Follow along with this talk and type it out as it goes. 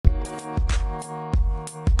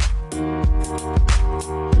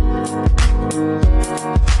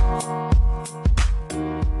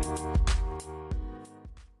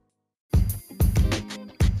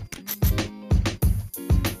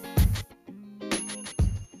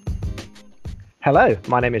Hello,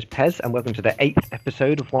 my name is Pez, and welcome to the 8th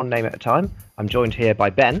episode of One Name at a Time. I'm joined here by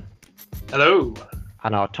Ben. Hello.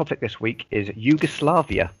 And our topic this week is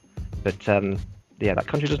Yugoslavia. But, that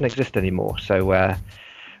country doesn't exist anymore, so we're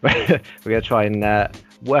going to try and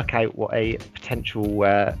work out what a potential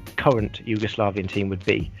current Yugoslavian team would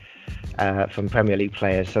be from Premier League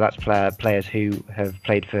players. So that's players who have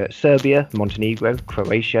played for Serbia, Montenegro,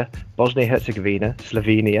 Croatia, Bosnia-Herzegovina,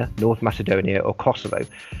 Slovenia, North Macedonia or Kosovo.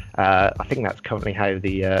 I think that's currently how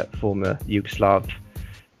the former Yugoslav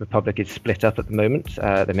Republic is split up at the moment.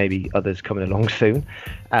 There may be others coming along soon.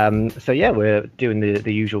 We're doing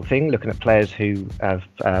the usual thing, looking at players who have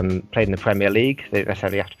played in the Premier League. They don't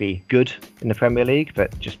necessarily have to be good in the Premier League,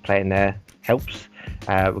 but just playing there helps.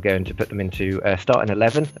 We're going to put them into a starting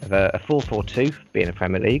 11 of a 4-4-2, being a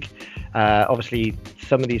Premier League. Obviously,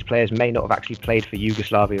 some of these players may not have actually played for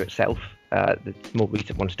Yugoslavia itself. The more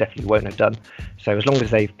recent ones definitely won't have done. So as long as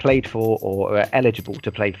they've played for or are eligible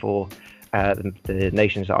to play for the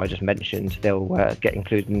nations that I just mentioned, they'll get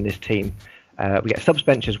included in this team. We get a subs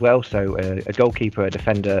bench as well, so a goalkeeper, a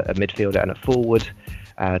defender, a midfielder and a forward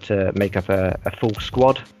to make up a full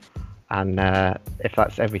squad. And if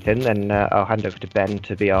that's everything, then I'll hand over to Ben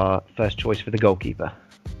to be our first choice for the goalkeeper.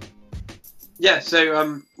 Yeah,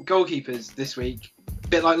 so goalkeepers this week, a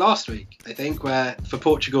bit like last week, I think, where for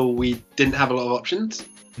Portugal we didn't have a lot of options.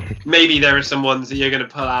 Maybe there are some ones that you're going to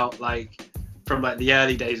pull out from the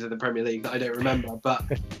early days of the Premier League that I don't remember, but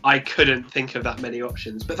I couldn't think of that many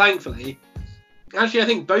options. But thankfully, actually I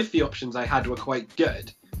think both the options I had were quite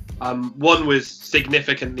good. One was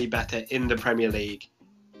significantly better in the Premier League,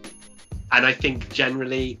 and I think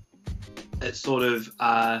generally at sort of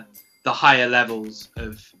the higher levels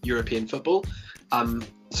of European football.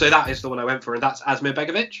 So that is the one I went for, and that's Asmir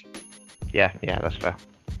Begovic. Yeah, that's fair.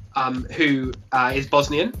 Who is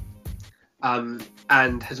Bosnian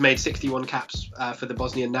and has made 61 caps for the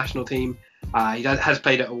Bosnian national team. He has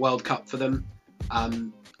played at a World Cup for them.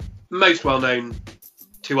 Most well known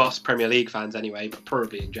to us Premier League fans anyway, but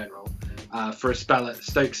probably in general. For a spell at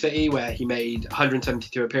Stoke City where he made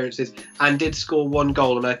 172 appearances and did score one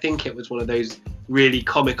goal, and I think it was one of those really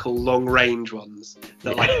comical long-range ones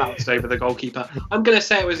that bounced over the goalkeeper. I'm going to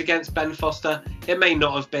say it was against Ben Foster. It may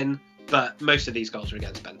not have been, but most of these goals are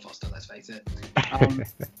against Ben Foster, let's face it.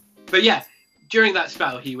 But yeah, during that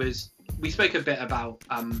spell, we spoke a bit about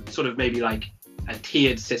sort of maybe a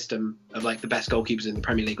tiered system of the best goalkeepers in the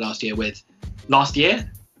Premier League last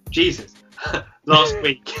year? Jesus. Last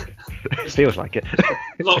week. Feels like it.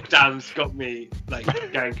 Lockdown's got me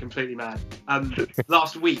going completely mad.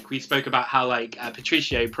 Last week we spoke about how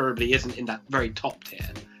Patricio probably isn't in that very top tier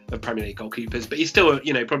of Premier League goalkeepers, but he's still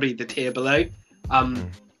probably the tier below.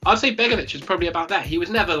 I'd say Begovic is probably about there. He was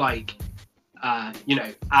never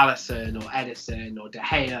Alisson or Edison or De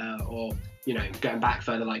Gea or going back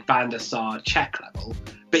further Van der Sar, Czech level,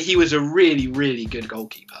 but he was a really, really good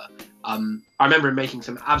goalkeeper. I remember him making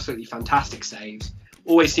some absolutely fantastic saves,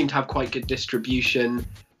 always seemed to have quite good distribution,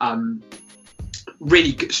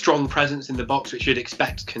 really strong presence in the box, which you'd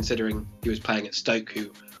expect considering he was playing at Stoke,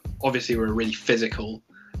 who obviously were a really physical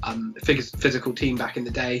team back in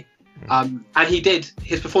the day. And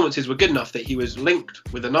his performances were good enough that he was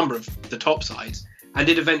linked with a number of the top sides and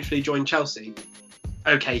did eventually join Chelsea.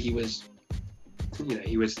 Okay, he was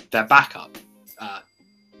their backup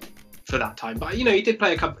for that time, but he did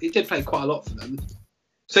play quite a lot for them.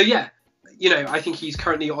 So yeah, I think he's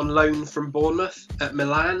currently on loan from Bournemouth at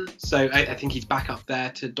Milan, so I think he's back up there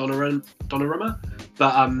to Donnarumma.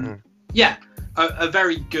 But yeah, a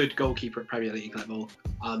very good goalkeeper at Premier League level.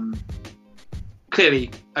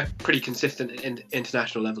 Clearly a pretty consistent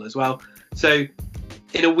international level as well. So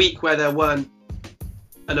in a week where there weren't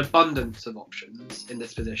an abundance of options in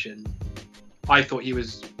this position, I thought he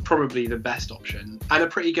was probably the best option and a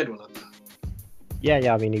pretty good one at that.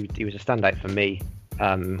 Yeah. I mean, he was a standout for me.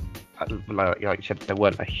 Like you said, there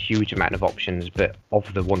weren't a huge amount of options, but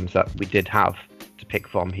of the ones that we did have to pick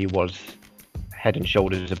from, he was head and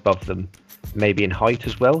shoulders above them. Maybe in height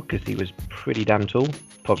as well, because he was pretty damn tall.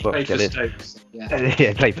 Played for Stokes.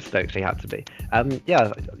 Yeah, played for Stokes. He had to be.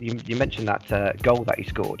 You mentioned that goal that he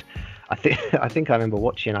scored. I think I remember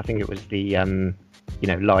watching. I think it was the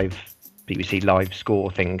live BBC live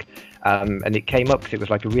score thing, and it came up because it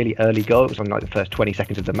was a really early goal. It was on the first 20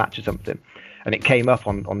 seconds of the match or something, and it came up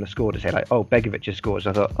on the score to say oh, Begovic just scored.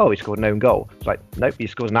 So I thought, oh, he scored an own goal. It's nope, he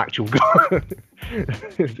scored an actual goal.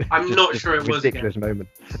 I'm not sure it was ridiculous moment.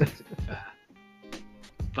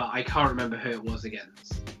 But I can't remember who it was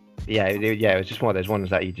against. Yeah, it was just one of those ones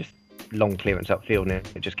that you just long clearance upfield and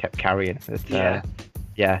it just kept carrying. I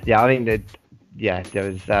mean, there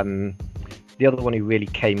was the other one who really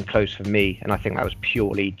came close for me, and I think that was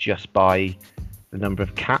purely just by the number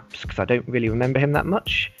of caps, because I don't really remember him that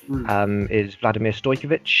much, is Vladimir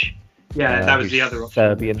Stojkovic. Yeah, that was the other option.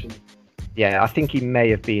 Serbian. Yeah, I think he may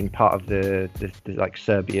have been part of the like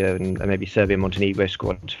Serbia and maybe Serbia Montenegro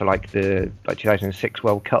squad for like the 2006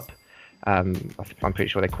 World Cup. I'm pretty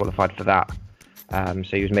sure they qualified for that.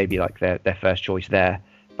 So he was maybe like their first choice there.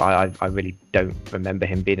 But I really don't remember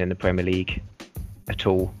him being in the Premier League at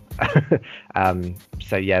all.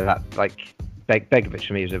 So yeah, that like Begovic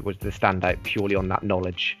for me was the standout purely on that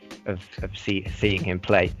knowledge of seeing him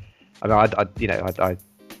play. I mean, I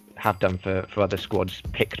have done for other squads,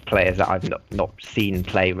 picked players that I've not seen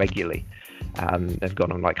play regularly. They've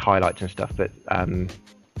gone on like highlights and stuff, but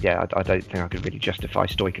yeah, I don't think I could really justify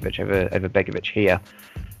Stojkovic over Begovic here.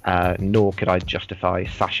 Nor could I justify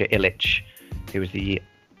Sasha Ilic, who was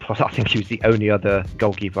I think he was the only other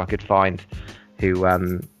goalkeeper I could find who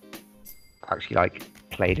actually like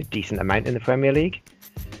played a decent amount in the Premier League,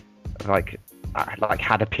 like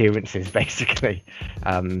had appearances basically.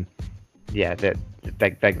 Yeah,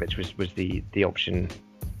 Begovic was the option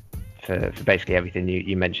for basically everything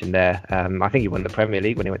you mentioned there. I think he won the Premier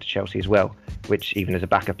League when he went to Chelsea as well, which even as a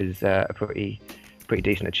backup is a pretty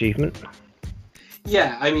decent achievement.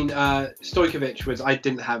 Yeah, I mean, Stojkovic was. I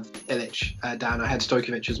didn't have Ilic down. I had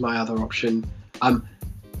Stojkovic as my other option.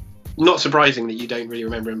 Not surprising that you don't really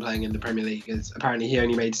remember him playing in the Premier League, as apparently he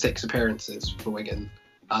only made 6 appearances for Wigan.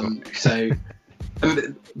 So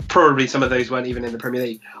probably some of those weren't even in the Premier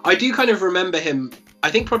League. I do kind of remember him. I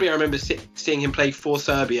think probably I remember seeing him play for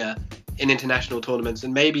Serbia in international tournaments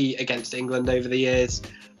and maybe against England over the years,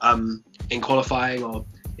 in qualifying or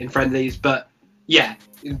in friendlies. But yeah,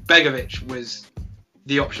 Begovic was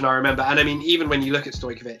the option I remember. And I mean, even when you look at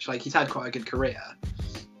Stojkovic, like he's had quite a good career,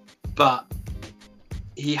 but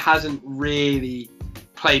he hasn't really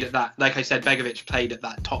played at that. Like I said, Begovic played at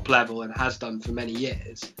that top level and has done for many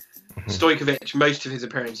years. Stojkovic, most of his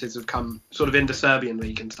appearances have come sort of in the Serbian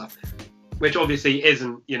league and stuff, which obviously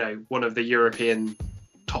isn't, one of the European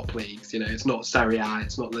top leagues. It's not Serie A,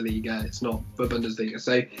 it's not La Liga, it's not the Bundesliga.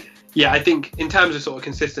 So yeah, I think in terms of sort of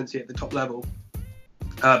consistency at the top level,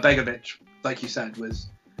 Begovic, like you said, was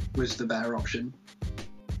the better option.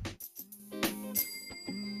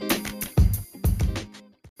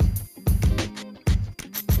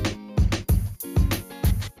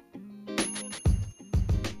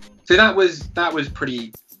 So that was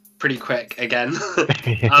pretty quick again.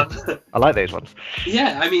 I like those ones.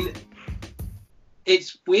 Yeah, I mean,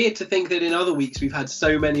 it's weird to think that in other weeks we've had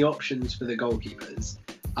so many options for the goalkeepers,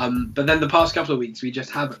 but then the past couple of weeks we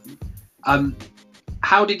just haven't.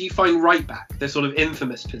 How did you find right back, the sort of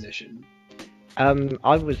infamous position?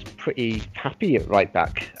 I was pretty happy at right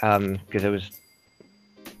back because there was,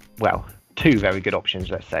 well, 2 very good options,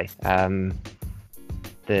 let's say.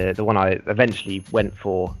 The one I eventually went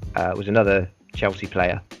for was another Chelsea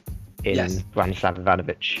player in Branislav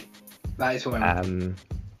Ivanovic. That is what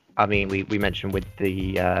I mean, we mentioned with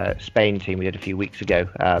the Spain team we did a few weeks ago,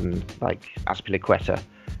 like Azpilicueta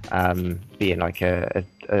being like a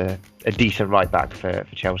decent right back for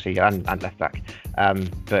Chelsea and left back.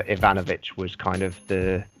 But Ivanovic was kind of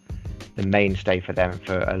the mainstay for them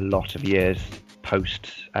for a lot of years post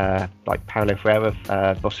like Paulo Freire,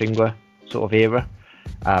 Bosingwa sort of era.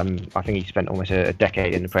 I think he spent almost a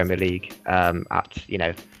decade in the Premier League at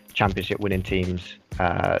championship winning teams.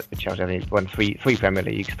 Chelsea, I think, won three Premier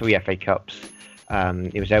Leagues, 3 FA Cups.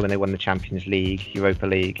 He was there when they won the Champions League, Europa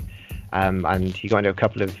League, and he got into a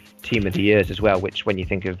couple of Team of the Years as well. Which, when you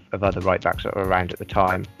think of other right backs that were around at the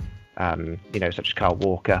time, such as Kyle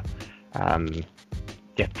Walker,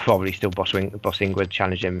 probably still Bosingwa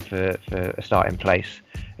challenged him for a starting place.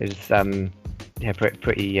 Is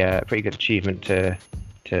pretty good achievement to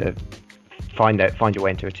find your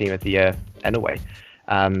way into a Team of the Year anyway.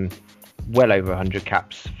 Well over 100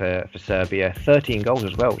 caps for Serbia, 13 goals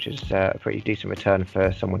as well, which is a pretty decent return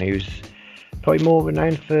for someone who's probably more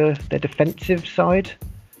renowned for their defensive side.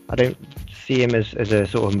 I don't see him as a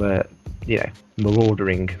sort of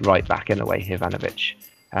maraudering right back in a way, Ivanovic.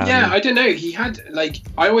 Yeah, I don't know. He had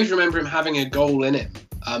I always remember him having a goal in him.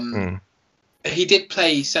 He did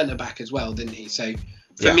play centre back as well, didn't he? So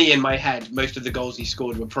for me, in my head, most of the goals he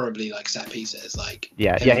scored were probably like set pieces. He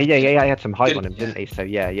had some height on him, didn't he? So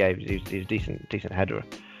yeah, he was a decent header.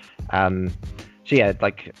 So yeah,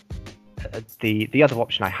 the other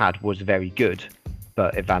option I had was very good,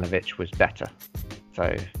 but Ivanovic was better.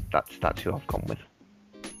 So that's who I've gone with.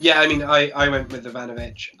 Yeah, I mean, I went with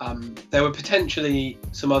Ivanovic. There were potentially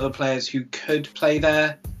some other players who could play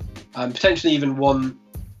there. Potentially even one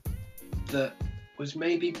that was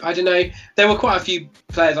maybe, I don't know. There were quite a few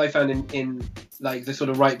players I found in like the sort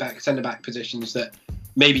of right back, centre back positions that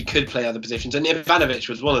maybe could play other positions, and Ivanovic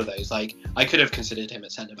was one of those. Like, I could have considered him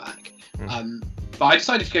at centre back, but I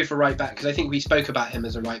decided to go for right back because I think we spoke about him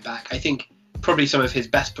as a right back. I think probably some of his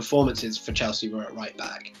best performances for Chelsea were at right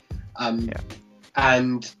back,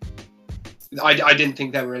 and I didn't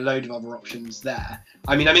think there were a load of other options there.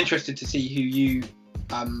 I mean, I'm interested to see who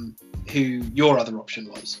your other option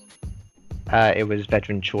was. It was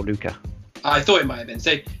Vedran Chorluka. I thought it might have been.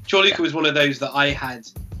 So Chorluka was one of those that I had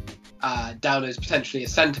down as potentially a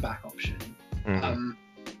centre-back option.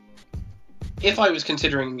 If I was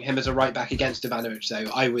considering him as a right-back against Ivanovic,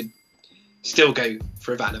 though, I would still go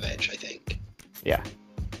for Ivanovic, I think. Yeah.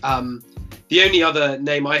 The only other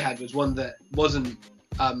name I had was one that wasn't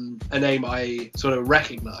a name I sort of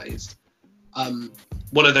recognised.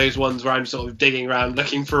 One of those ones where I'm sort of digging around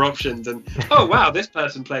looking for options, and oh wow, this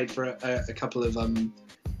person played for a couple of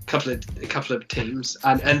teams,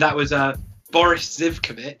 and that was Boris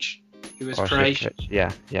Zivkovic, who was Croatian.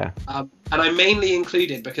 Yeah. And I mainly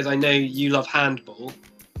included because I know you love handball,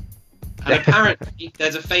 and apparently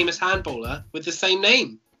there's a famous handballer with the same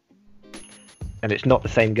name. And it's not the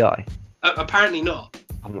same guy. Apparently not.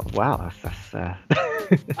 I'm like, wow, that's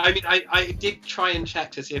I mean, I did try and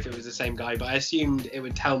check to see if it was the same guy, but I assumed it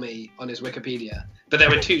would tell me on his Wikipedia. But there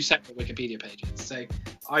were two separate Wikipedia pages, so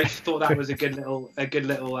I thought that was a good little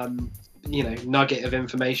nugget of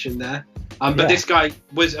information there. But this guy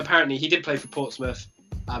was apparently, he did play for Portsmouth,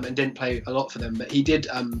 and didn't play a lot for them, but he did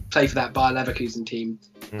play for that Bayer Leverkusen team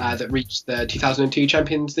that reached the 2002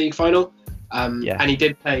 Champions League final. And he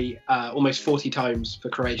did play almost 40 times for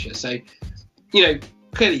Croatia. So,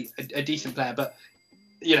 clearly a decent player, but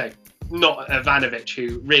not Ivanovic,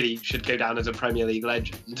 who really should go down as a Premier League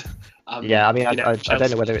legend. I mean, I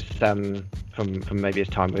don't know whether it's from maybe his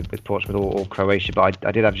time with Portsmouth or Croatia, but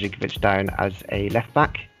I did have Zivkovic down as a left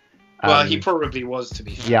back. Well, he probably was, to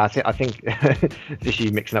be fair. Yeah, I think this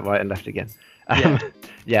you mixing up right and left again. I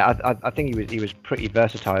think he was pretty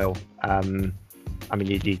versatile. I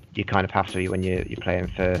mean, you kind of have to be when you're playing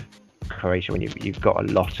for Croatia, when you've got a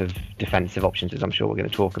lot of defensive options, as I'm sure we're going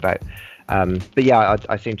to talk about. But yeah,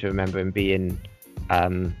 I seem to remember him being,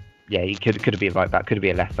 he could be a right back, could be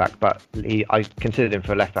a left back, but I considered him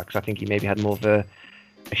for a left back because I think he maybe had more of a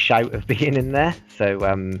shout of being in there. So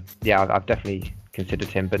I've definitely considered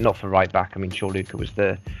him, but not for right back. I mean, Chorluka was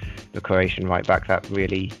the Croatian right back that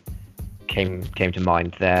really came to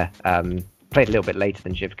mind there. Played a little bit later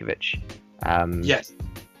than Zivkovic. Yes.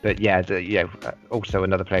 But also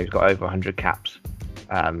another player who's got over 100 caps,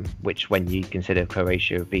 which when you consider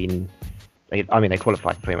Croatia have been, they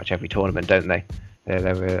qualify for pretty much every tournament, don't they?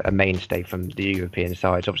 They were a mainstay from the European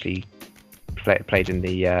sides. Obviously, played in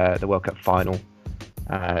the World Cup final,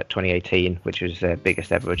 2018, which was their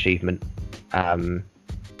biggest ever achievement. Don't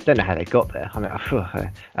know how they got there. It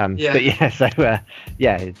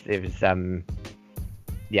was.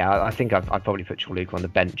 I think I'd probably put Chorluka on the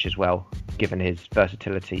bench as well, given his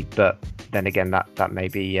versatility. But then again, that may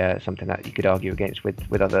be something that you could argue against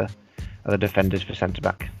with other defenders for centre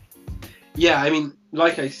back. Yeah, I mean,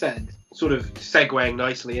 like I said, sort of segueing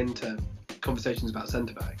nicely into conversations about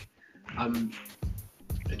centre back.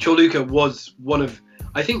 Chorluka was one of,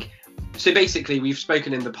 I think. So basically, we've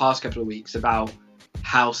spoken in the past couple of weeks about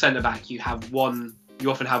how centre back you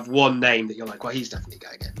often have one name that you're like, well, he's definitely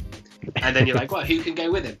going in. And then you're like, well, who can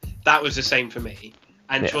go with him? That was the same for me.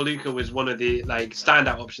 And Chorluka was one of the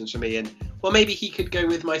standout options for me. And well, maybe he could go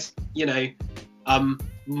with my,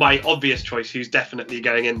 my obvious choice, who's definitely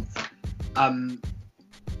going in. I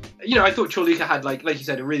thought Chorluka had, like you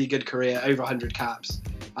said, a really good career, over 100 caps.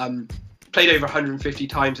 Played over 150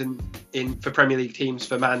 times for Premier League teams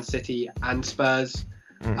for Man City and Spurs.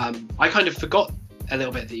 I kind of forgot a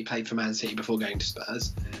little bit that he played for Man City before going to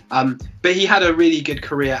Spurs. But he had a really good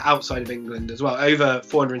career outside of England as well, over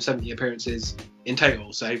 470 appearances in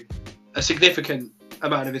total. So a significant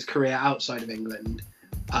amount of his career outside of England.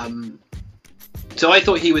 So I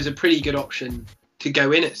thought he was a pretty good option to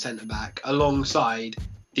go in at centre-back alongside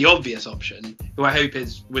the obvious option, who I hope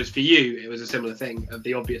was for you, it was a similar thing of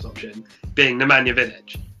the obvious option, being Nemanja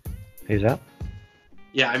Vidic. Who's that?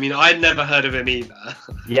 Yeah, I mean, I'd never heard of him either.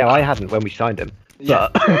 Yeah, I hadn't when we signed him. Yeah.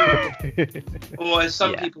 Or as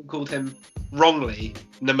some people called him wrongly,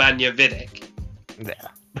 Nemanja Vidic. Yeah.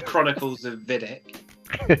 Chronicles of Vidic.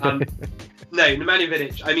 No, Nemanja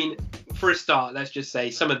Vidic, I mean, for a start, let's just say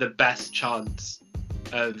some of the best chants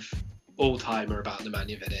of all time are about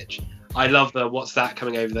Nemanja Vidic. I love the "What's that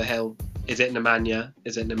coming over the hill? Is it Nemanja?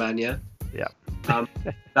 Is it Nemanja?" Yeah.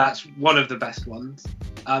 That's one of the best ones.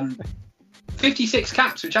 56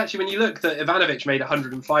 caps, which actually, when you look that Ivanovic made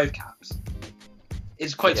 105 caps,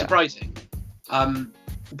 is quite surprising.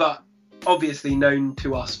 But obviously known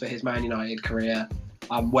to us for his Man United career,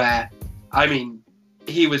 where, I mean,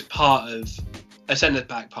 he was part of a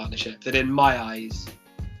centre-back partnership that, in my eyes,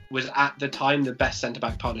 was at the time the best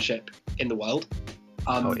centre-back partnership in the world.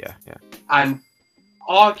 And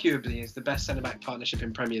arguably is the best centre-back partnership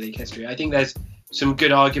in Premier League history. I think there's some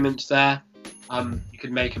good arguments there you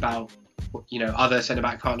could make about, you know, other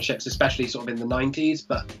centre-back partnerships, especially sort of in the 90s,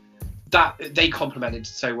 but that they complemented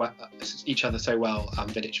so well, each other so well,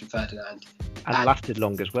 Vidic and Ferdinand. And lasted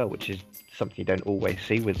long as well, which is something you don't always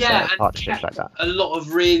see with partnerships like that. A lot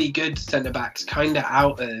of really good centre-backs kind of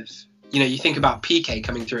out of, you know, you think about Piqué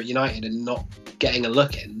coming through at United and not getting a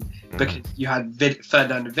look in because you had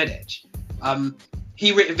Ferdinand and Vidic.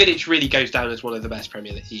 Vidic really goes down as one of the best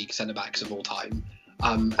Premier League centre-backs of all time.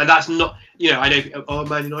 And that's not, you know, I know,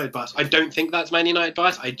 Man United bias. I don't think that's Man United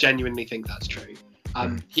bias. I genuinely think that's true.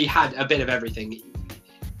 He had a bit of everything.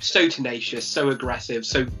 So tenacious, so aggressive,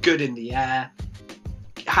 so good in the air.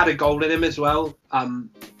 Had a goal in him as well.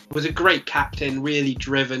 Was a great captain, really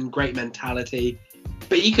driven, great mentality.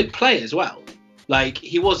 But he could play as well. Like,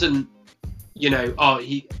 he wasn't, you know,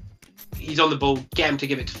 he's on the ball, get him to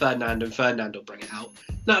give it to Ferdinand and Ferdinand will bring it out.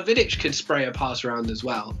 No, Vidic could spray a pass around as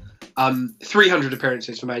well. 300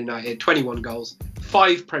 appearances for Man United, 21 goals,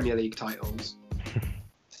 5 Premier League titles,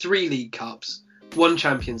 3 League Cups, 1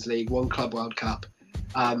 Champions League, 1 Club World Cup.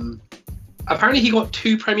 Apparently he got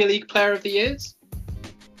 2 Premier League Player of the Years,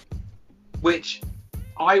 which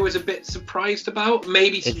I was a bit surprised about.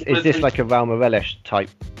 Maybe is this like a Raul Meireles type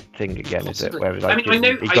thing again? Possibly. Is it? Where like, I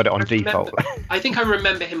know he got it on default. I think I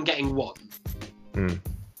remember him getting 1.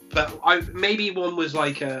 But maybe one was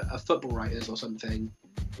like a Football Writers or something.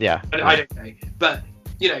 Yeah. I don't know. But,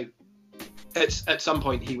 you know, at some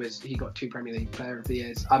point he got 2 Premier League Player of the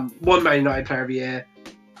Years. 1 Man United Player of the Year.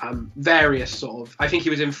 Various sort of, I think he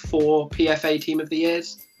was in 4 PFA Team of the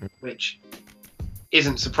Years, which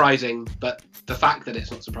isn't surprising, but the fact that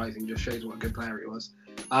it's not surprising just shows what a good player he was.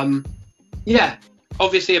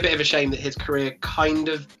 Obviously a bit of a shame that his career kind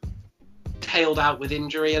of tailed out with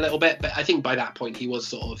injury a little bit, but I think by that point he was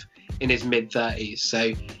sort of in his mid-30s,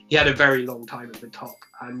 so he had a very long time at the top,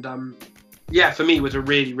 and for me was a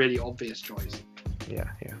really, really obvious choice. Yeah.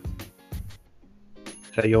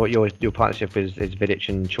 So your partnership is Vidic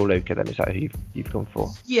and Chorluka, then? Is that who you've gone for?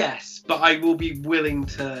 Yes, but I will be willing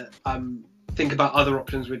to think about other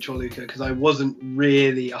options with Chorluka because I wasn't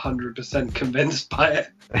really 100% convinced by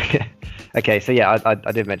it. Okay, so yeah,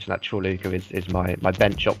 I did mention that Chorluka is my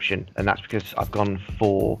bench option, and that's because I've gone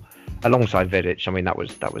for, alongside Vidic. I mean, that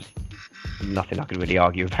was nothing I could really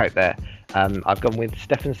argue about there. I've gone with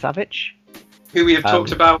Stefan Savic, who we have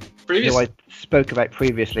talked about previously. Who I spoke about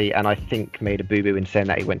previously, and I think made a boo-boo in saying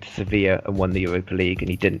that he went to Sevilla and won the Europa League, and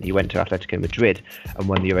he didn't. He went to Atletico Madrid and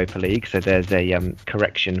won the Europa League. So there's a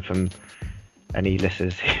correction from any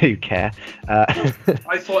listeners who care. I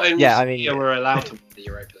thought Sevilla were allowed to win the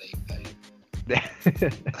Europa League, though.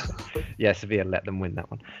 Yeah, Sevilla let them win that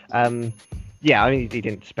one. I mean, he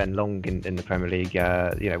didn't spend long in the Premier League.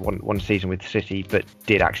 One season with City, but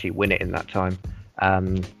did actually win it in that time.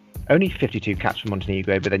 Only 52 caps for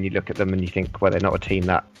Montenegro, but then you look at them and you think, well, they're not a team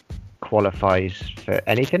that qualifies for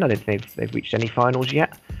anything. I don't think they've reached any finals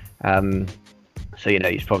yet. So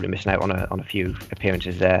he's probably missing out on a few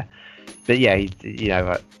appearances there. But yeah,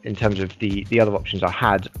 in terms of the other options I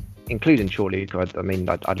had, including Chorluka, I mean,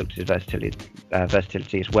 I looked at his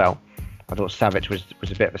versatility as well. I thought Savic was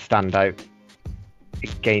a bit of a standout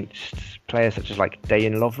against players such as like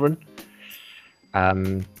Dejan Lovren,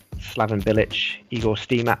 Slaven Bilic, Igor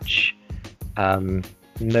Stimac.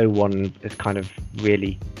 No one has kind of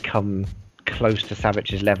really come close to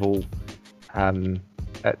Savic's level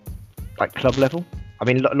at like club level. I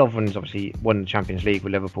mean, Lovren's obviously won the Champions League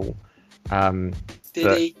with Liverpool.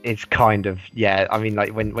 Did he? It's kind of, I mean,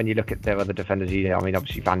 like when you look at their other defenders, I mean,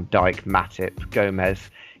 obviously Van Dijk, Matip, Gomez,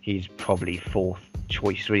 he's probably 4th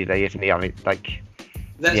choice, really, isn't he? I mean, like,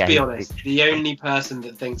 let's be honest. The only person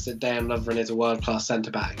that thinks that Dejan Lovren is a world-class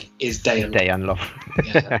centre-back is Dejan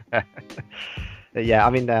Lovren. Yeah, I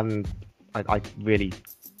mean, I really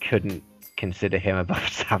couldn't consider him above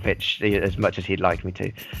Savic as much as he'd like me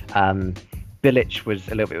to. Bilic was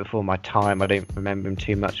a little bit before my time. I don't remember him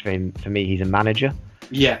too much. For me, he's a manager.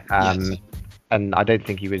 Yeah. And I don't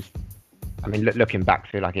think he was. I mean, looking back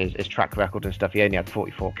through like his track record and stuff, he only had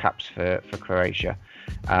 44 caps for Croatia.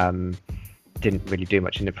 Didn't really do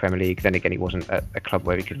much in the Premier League. Then again, he wasn't at a club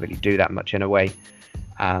where he could really do that much in a way.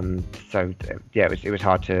 It was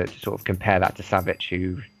hard to sort of compare that to Savic,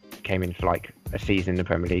 who came in for like a season in the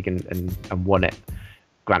Premier League and won it.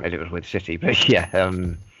 Granted, it was with City, but yeah,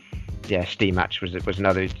 Stimac was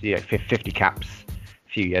another 50 caps, a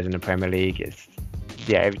few years in the Premier League. It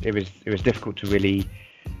was difficult to really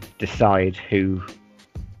decide who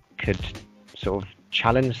could sort of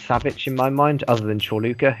challenge Savic in my mind, other than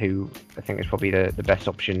Chorluka, who I think is probably the best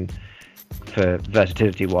option for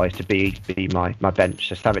versatility wise to be my bench.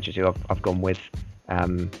 So Savic is who I've gone with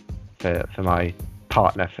for my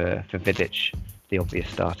partner for Vidic, the obvious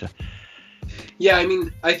starter. Yeah, I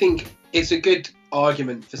mean, I think it's a good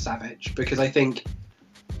argument for Savic, because I think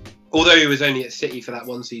although he was only at City for that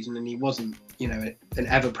one season and he wasn't, an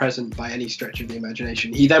ever-present by any stretch of the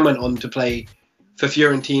imagination, he then went on to play for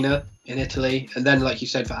Fiorentina in Italy, and then, like you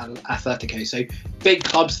said, for Atletico. So big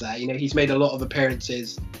clubs there. He's made a lot of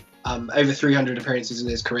appearances, over 300 appearances in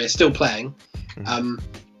his career, still playing.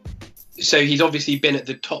 So he's obviously been at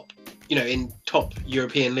the top, in top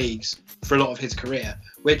European leagues for a lot of his career,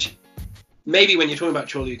 which maybe when you're talking about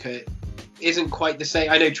Chorluka isn't quite the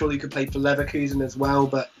same. I know Chorluka played for Leverkusen as well,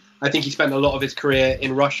 but I think he spent a lot of his career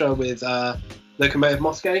in Russia with Lokomotiv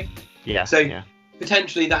Moscow. Yeah. So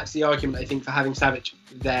potentially that's the argument, I think, for having Savic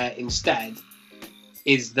there instead,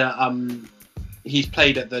 is that he's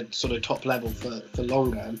played at the sort of top level for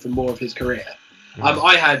longer and for more of his career.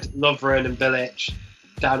 I had Lovren and Bilic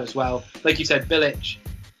down as well. Like you said, Bilic,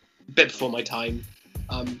 a bit before my time.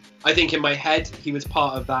 I think in my head he was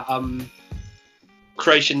part of that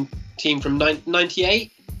Croatian team from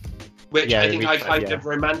 98, which I think I kind of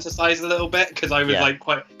romanticised a little bit, because I was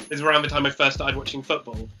it was around the time I first started watching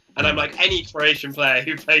football, and I'm like, any Croatian player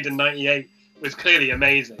who played in 98 was clearly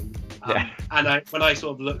amazing. And when I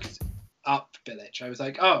sort of looked up Bilic, I was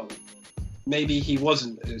like, oh, maybe he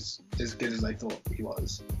wasn't as good as I thought he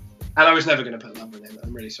was. And I was never going to put Lovren in.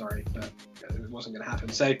 I'm really sorry, but it wasn't going to happen.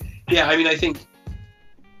 So yeah, I mean, I think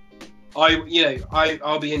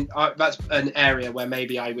I'll be in. That's an area where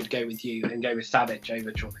maybe I would go with you and go with Savic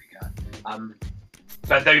over Chorluka.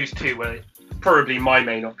 But those two were probably my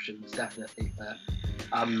main options, definitely, for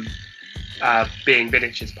being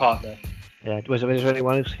Vidic's partner. Yeah, was there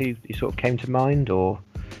anyone else who sort of came to mind, or?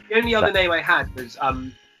 The only other name I had was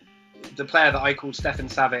the player that I called Stefan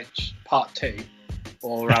Savic Part 2,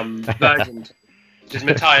 or version 2, which is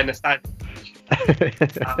Matija Nastasic.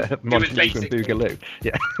 Montenegrin Boogaloo.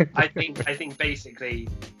 Yeah. I think basically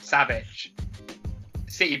Savic,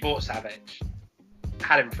 City bought Savic,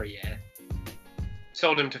 had him for a year,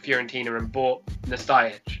 sold him to Fiorentina and bought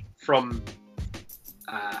Nastasic from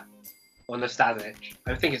or Nastasic.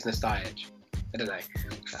 I think it's Nastasic. I don't know.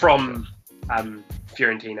 From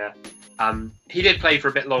Fiorentina. He did play for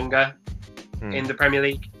a bit longer in the Premier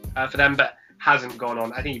League for them, but hasn't gone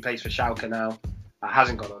on. I think he plays for Schalke now.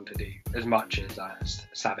 Hasn't gone on to do as much as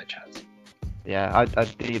Savic has. Yeah,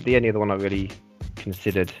 the only other one I really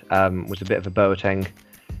considered was a bit of a Boateng,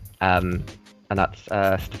 and that's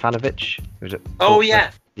Stefanovic.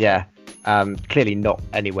 Yeah. Clearly not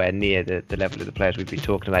anywhere near the level of the players we've been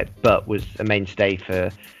talking about, but was a mainstay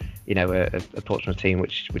for a Portsmouth team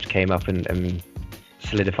which came up and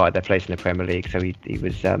solidified their place in the Premier League. So he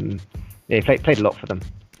was he played a lot for them.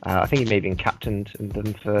 I think he may have been captained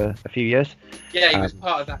them for a few years. Yeah, he was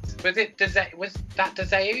part of that. Was that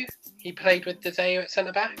Dzeu? He played with Dzeu at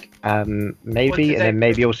centre back. Maybe, and then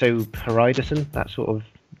maybe also Haridason, that sort of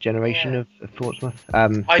generation of Portsmouth.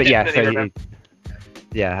 But yeah, so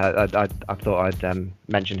I thought I'd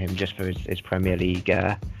mention him just for his Premier League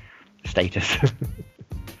status.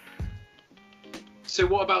 So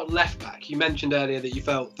what about left back? You mentioned earlier that you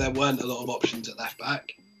felt there weren't a lot of options at left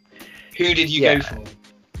back. Who did you go for?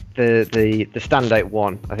 The standout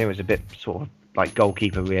one, I think, was a bit sort of like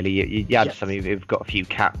goalkeeper, really. You had some who've got a few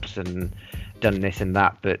caps and done this and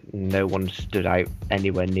that, but no one stood out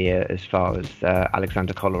anywhere near as far as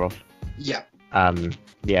Alexander Kolarov.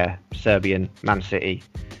 Serbian, Man City,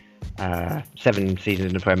 7 seasons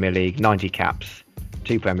in the Premier League, 90 caps,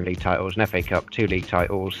 2 Premier League titles, an FA Cup, 2 league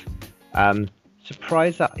titles.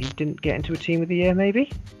 Surprised that he didn't get into a team of the year,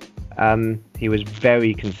 maybe. He was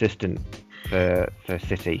very consistent for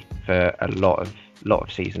City for a lot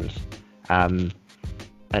of seasons, and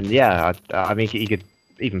I mean, he could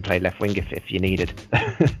even play left wing if you needed.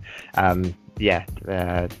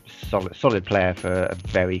 Solid player for a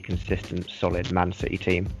very consistent, solid Man City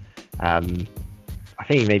team. I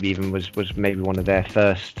think he maybe even was maybe one of their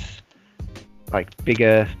first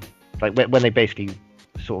bigger, when they basically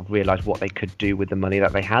sort of realised what they could do with the money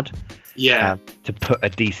that they had. To put a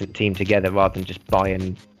decent team together rather than just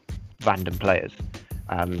buying random players.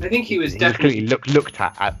 I think he was definitely looked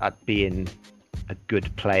at being a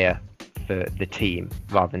good player for the team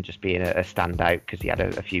rather than just being a standout because he had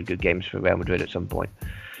a few good games for Real Madrid at some point.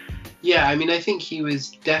 Yeah, I mean, I think he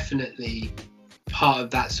was definitely part of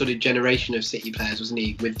that sort of generation of City players, wasn't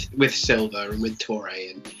he? With Silva and with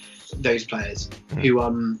Touré and those players who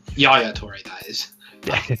Yaya Touré, that is,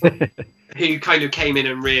 who kind of came in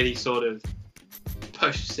and really sort of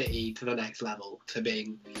pushed City to the next level, to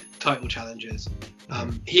being title challengers.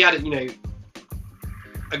 He had,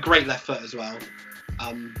 a great left foot as well.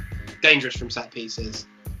 Dangerous from set pieces.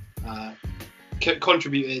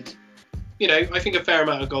 Contributed, I think a fair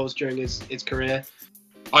amount of goals during his career.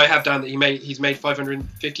 I have down that he's made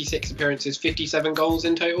 556 appearances, 57 goals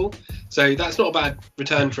in total. So that's not a bad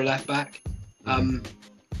return for a left back. And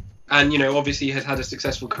obviously has had a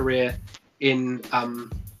successful career in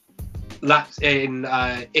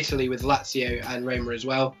Italy with Lazio and Roma as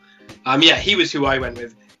well. He was who I went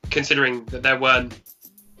with, considering that there weren't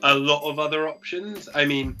a lot of other options. I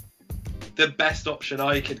mean, the best option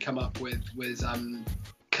I could come up with was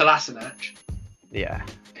Kolasinac. Yeah.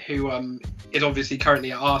 Who is obviously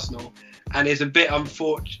currently at Arsenal and is a bit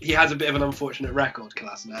he has a bit of an unfortunate record,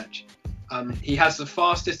 Kolasinac. He has the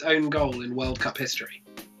fastest own goal in World Cup history.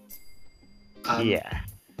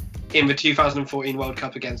 In the 2014 World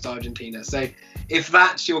Cup against Argentina. So if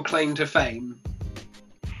that's your claim to fame,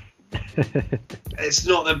 it's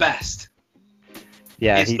not the best.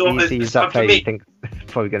 Yeah, he's that player he thinks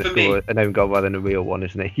probably going to score an own goal rather than a real one,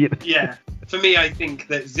 isn't he? Yeah. For me, I think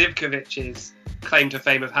that Zivkovic's claim to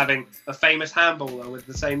fame of having a famous handballer with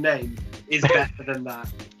the same name is better than that.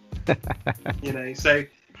 So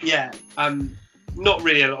yeah, not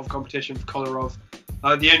really a lot of competition for Kolarov.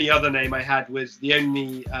 The only other name I had was the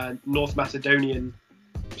only North Macedonian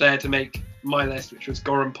player to make my list, which was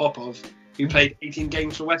Goran Popov, who played 18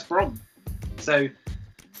 games for West Brom. So,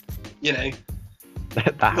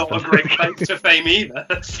 not a great claim to fame either.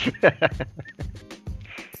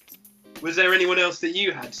 Was there anyone else that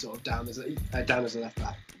you had sort of down as a left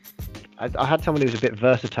back? I had someone who was a bit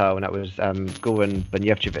versatile, and that was Goran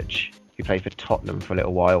Banjevcevic, who played for Tottenham for a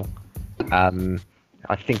little while.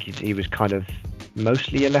 I think he was kind of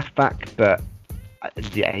mostly a left back, but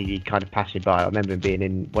he kind of passed me by. I remember him being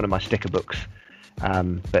in one of my sticker books,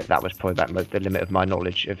 but that was probably about the limit of my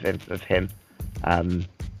knowledge of him.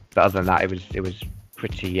 But other than that, it was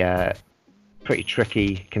pretty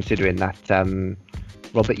tricky, considering that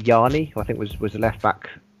Robert Jarni, who I think was a left back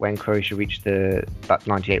when Croatia reached that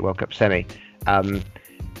 '98 World Cup semi,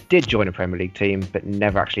 did join a Premier League team, but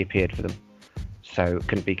never actually appeared for them, so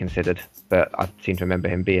couldn't be considered. But I seem to remember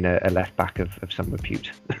him being a left back of some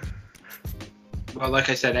repute. Well, like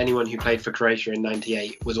I said, anyone who played for Croatia in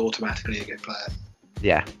 '98 was automatically a good player.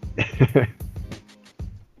 Yeah.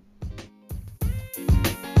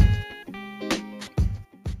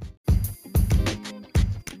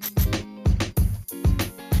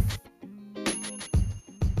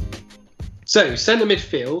 So, centre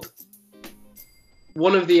midfield,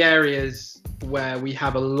 one of the areas where we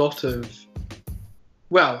have a lot of,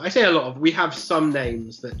 well, I say a lot of, we have some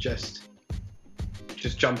names that just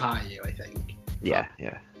jump out at you, I think. Yeah.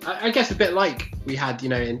 I guess a bit like we had,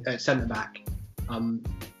 at centre back,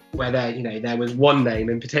 where there was one name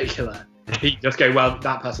in particular. You just go, well,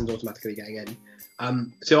 that person's automatically getting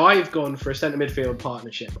in. So I've gone for a centre midfield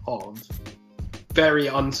partnership of, very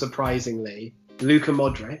unsurprisingly, Luka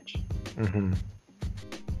Modric. Mm-hmm.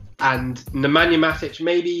 And Nemanja Matic,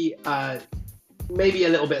 maybe a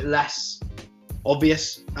little bit less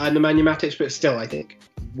obvious Nemanja Matic, but still, I think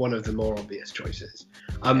one of the more obvious choices.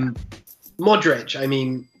 Modric, I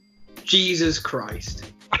mean, Jesus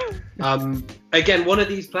Christ. Again, one of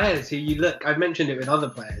these players who I've mentioned it with other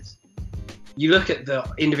players, you look at the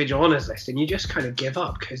individual honours list and you just kind of give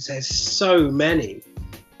up because there's so many.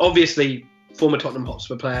 Obviously, former Tottenham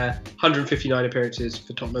Hotspur player, 159 appearances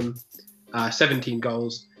for Tottenham, 17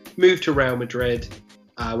 goals, moved to Real Madrid,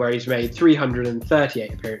 where he's made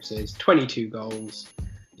 338 appearances, 22 goals.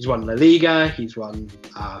 He's won La Liga, he's won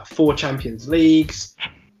 4 Champions Leagues,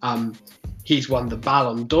 he's won the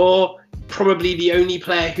Ballon d'Or, probably the only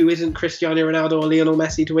player who isn't Cristiano Ronaldo or Lionel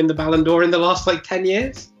Messi to win the Ballon d'Or in the last 10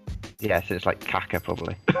 years. Yeah, so it's like Kaka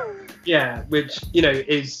probably. Yeah, which,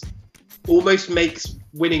 is almost makes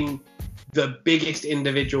winning the biggest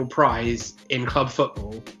individual prize in club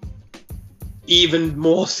football even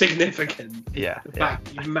more significant. Yeah. The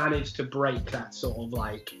fact you've managed to break that sort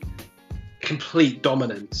of complete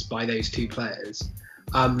dominance by those two players.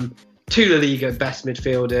 2 La Liga best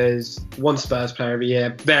midfielders, 1 Spurs player of the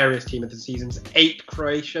year, various team of the seasons, 8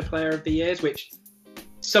 Croatia player of the years, which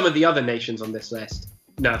some of the other nations on this list,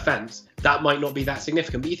 no offence, that might not be that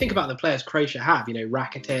significant. But you think about the players Croatia have,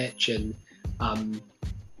 Rakitic and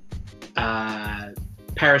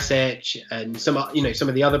Perisic, and some of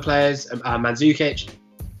the other players, Mandzukic.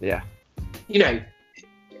 Yeah.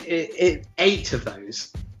 8 of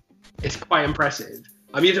those. It's quite impressive.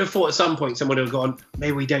 You'd have thought at some point someone would have gone,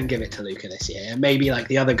 maybe we don't give it to Luka this year. Maybe like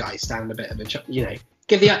the other guys stand a bit of a,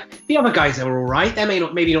 give the other guys that are all right. They're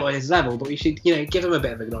maybe not at his level, but we should, give them a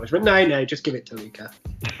bit of acknowledgement. No, just give it to Luka.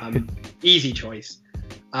 Easy choice.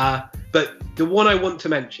 But the one I want to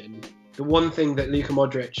mention, the one thing that Luka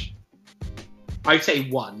Modric, I'd say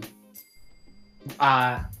won,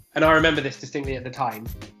 and I remember this distinctly at the time.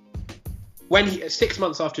 When 6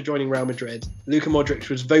 months after joining Real Madrid, Luka Modric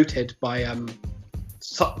was voted by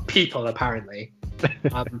people apparently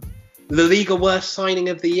the Liga worst signing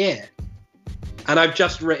of the year, and I've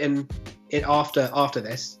just written it after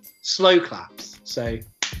this slow claps. So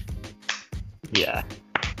yeah,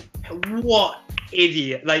 what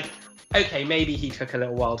idiot! Like, okay, maybe he took a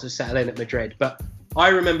little while to settle in at Madrid, but I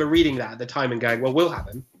remember reading that at the time and going, well, we'll have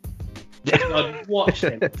him. I'd watched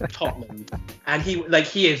him at Tottenham, and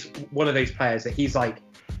he is one of those players that he's like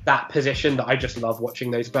that position that I just love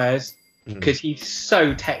watching those players, because he's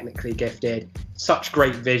so technically gifted, such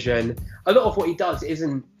great vision. A lot of what he does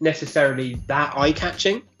isn't necessarily that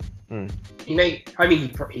eye-catching. I'm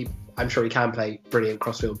sure he can play brilliant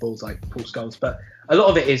crossfield balls like Paul Scholes, but a lot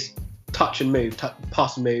of it is touch and move,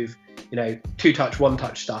 pass and move, 2-touch,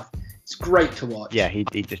 1-touch stuff. It's great to watch. Yeah, he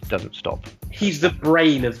just doesn't stop. He's the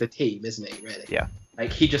brain of the team, isn't he, really? Yeah.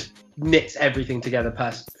 Like, he just knits everything together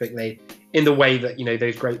perfectly in the way that,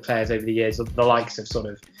 those great players over the years, the likes of sort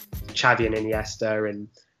of Xavi and Iniesta and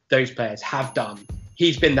those players have done.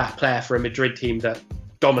 He's been that player for a Madrid team that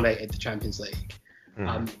dominated the Champions League.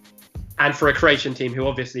 And for a Croatian team who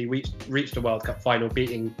obviously reached a World Cup final,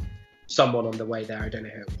 beating someone on the way there. I don't know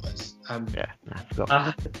who it was. I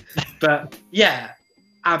forgot. But yeah,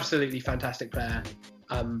 absolutely fantastic player.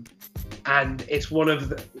 And it's one of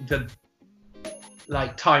the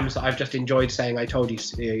times that I've just enjoyed saying I told you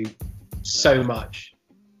to so much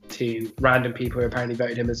to random people who apparently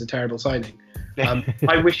voted him as a terrible signing.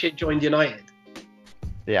 I wish he'd joined United.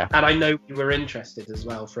 Yeah. And I know we were interested as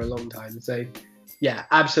well for a long time. So yeah,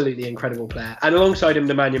 absolutely incredible player. And alongside him,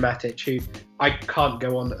 Nemanja Matic, who I can't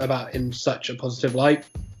go on about in such a positive light.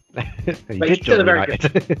 But he's still a very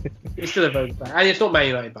good. He's still a very good player, and it's not Man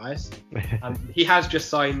United bias. He has just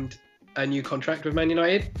signed a new contract with Man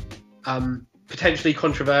United, potentially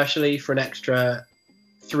controversially for an extra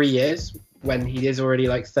 3 years when he is already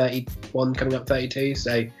like 31, coming up 32.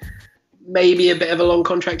 So maybe a bit of a long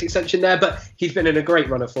contract extension there. But he's been in a great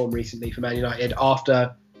run of form recently for Man United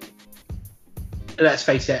after, let's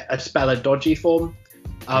face it, a spell of dodgy form.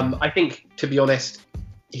 I think, to be honest,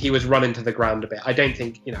 he was run into the ground a bit. I don't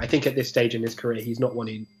think, I think at this stage in his career, he's not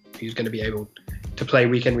one who's going to be able to play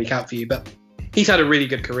week in, week out for you. But he's had a really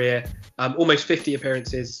good career, almost 50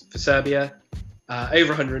 appearances for Serbia,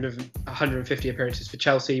 over 150 appearances for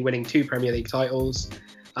Chelsea, winning 2 Premier League titles.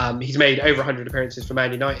 He's made over 100 appearances for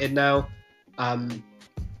Man United now,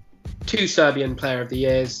 2 Serbian Player of the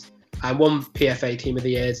Years, and 1 PFA Team of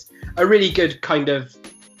the Years. A really good kind of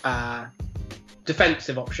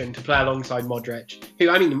defensive option to play alongside Modric, who,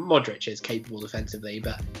 Modric is capable defensively,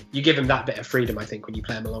 but you give him that bit of freedom, I think, when you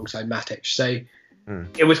play him alongside Matic. So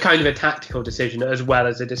it was kind of a tactical decision as well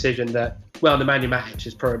as a decision that, Nemanja Matic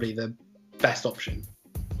is probably the best option.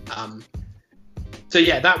 So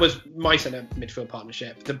yeah, that was my centre midfield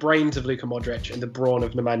partnership. The brains of Luka Modric and the brawn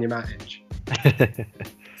of Nemanja Matic.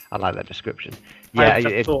 I like that description. Yeah,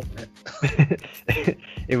 it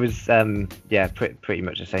was pretty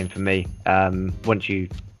much the same for me. Once you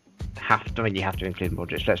have to include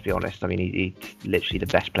Modric. Let's be honest. He's literally the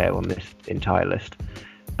best player on this entire list,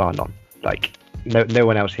 bar none. Like no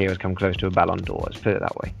one else here has come close to a Ballon d'Or. Let's put it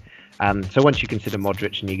that way. So once you consider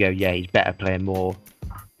Modric and you go, yeah, he's better playing more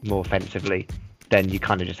offensively, then you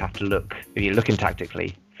kind of just have to look. If you're looking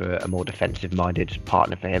tactically for a more defensive-minded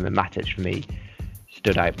partner for him, and Matic for me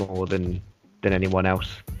stood out more than anyone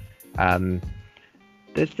else. There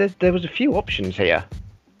was a few options here,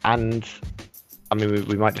 and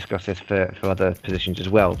we might discuss this for other positions as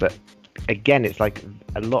well, but again, it's like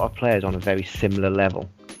a lot of players on a very similar level.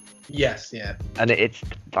 Yes, yeah. And it's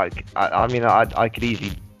like I could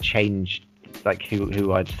easily change like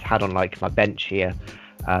who I'd had on like my bench here,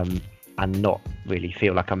 and not really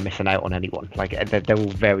feel like I'm missing out on anyone. Like they're all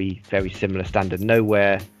very, very similar standard.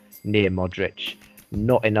 Nowhere near Modric.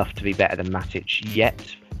 Not enough to be better than Matic yet.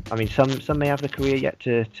 Some may have the career yet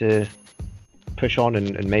to push on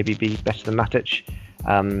and maybe be better than Matic.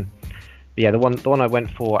 The one I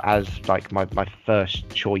went for as like my first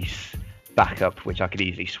choice backup, which I could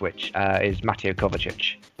easily switch, is Mateo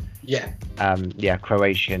Kovacic. Yeah.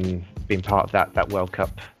 Croatian, been part of that World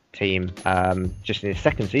Cup team just in his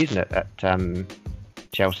second season at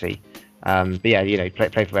Chelsea. But yeah, you know, he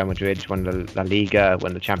played for Real Madrid, won the La Liga,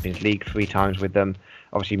 won the Champions League 3 times with them.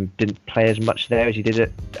 Obviously, didn't play as much there as he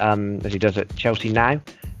does at Chelsea now.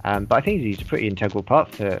 But I think he's a pretty integral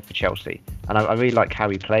part for Chelsea, and I really like how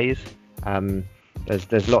he plays.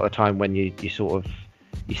 There's a lot of time when you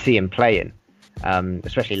see him playing,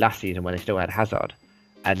 especially last season when they still had Hazard,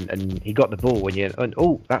 and he got the ball and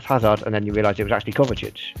oh, that's Hazard, and then you realise it was actually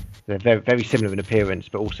Kovacic. They're very, very similar in appearance,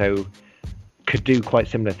 but also could do quite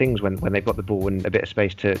similar things when they've got the ball and a bit of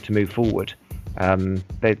space to move forward. He's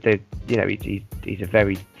a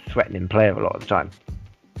very threatening player a lot of the time.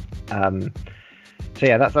 So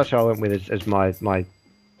yeah, that's how I went with as my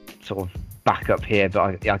sort of backup here,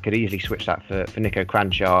 but I could easily switch that for Nico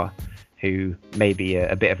Kranjčar, who may be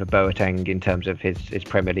a bit of a Boateng in terms of his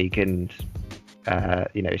Premier League and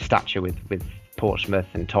his stature with Portsmouth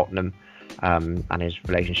and Tottenham, and his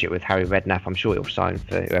relationship with Harry Redknapp. I'm sure he'll sign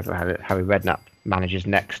for whoever Harry Redknapp manages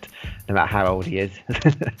next, no matter how old he is.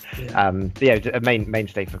 But yeah, a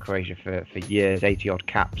mainstay for Croatia for years, 80 odd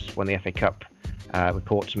caps, won the FA Cup with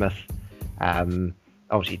Portsmouth.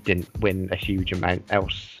 Obviously didn't win a huge amount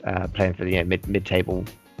else, playing for the mid-table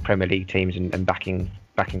Premier League teams and backing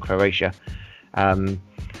Croatia.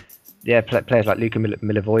 Players like Luka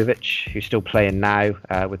Milivojevic, who's still playing now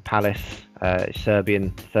with Palace,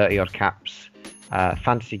 Serbian, 30 odd caps,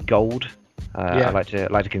 fantasy gold. I like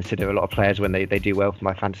to consider a lot of players when they do well for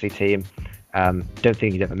my fantasy team. Don't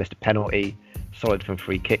think he's ever missed a penalty. Solid from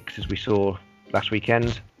free kicks, as we saw last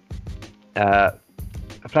weekend.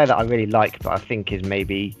 A player that I really like, but I think is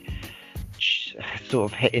maybe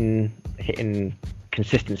sort of hitting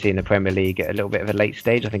consistency in the Premier League at a little bit of a late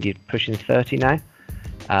stage. I think he's pushing 30 now.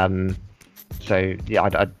 So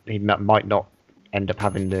yeah, he might not end up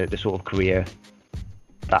having the sort of career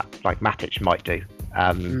that like Matic might do.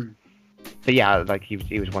 But yeah, like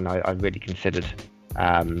he was one I really considered,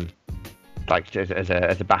 like as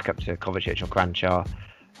a backup to Kovacic or Kranjčar.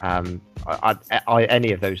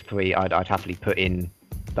 Any of those three, I'd happily put in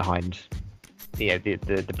behind, the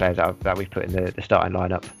players that we've put in the starting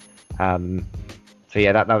lineup. So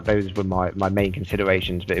yeah, those were my main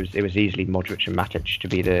considerations, but it was easily Modric and Matic to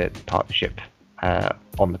be the partnership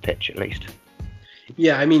on the pitch at least.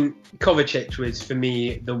 Yeah, I mean, Kovacic was for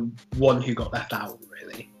me the one who got left out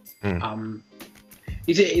really.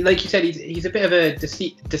 He's like you said, he's a bit of a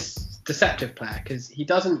deceptive player because he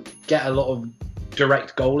doesn't get a lot of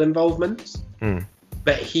direct goal involvement,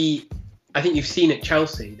 but I think you've seen at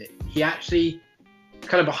Chelsea that he actually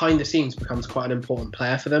kind of behind the scenes becomes quite an important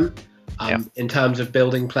player for them. In terms of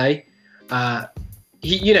building play,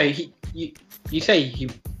 you say he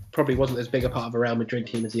probably wasn't as big a part of a Real Madrid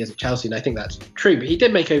team as he is at Chelsea, and I think that's true. But he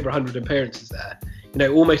did make over 100 appearances there.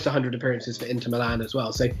 Almost 100 appearances for Inter Milan as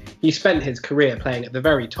well. So he spent his career playing at the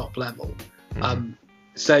very top level.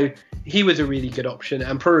 So he was a really good option,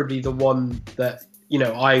 and probably the one that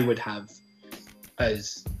I would have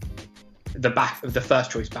as the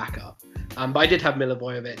first choice backup. But I did have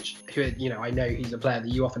Milivojevic, who I know he's a player that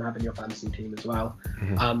you often have in your fantasy team as well.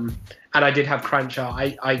 And I did have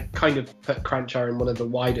Kranjčar. I kind of put Kranjčar in one of the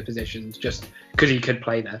wider positions just because he could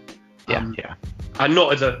play there. And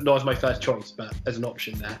not as my first choice, but as an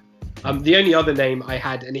option there. The only other name I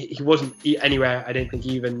had, and he wasn't anywhere, I don't think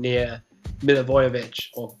even near Milivojevic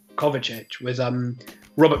or Kovacic, was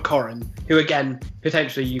Robert Koren, who again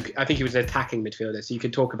potentially I think he was an attacking midfielder, so you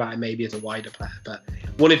could talk about him maybe as a wider player, but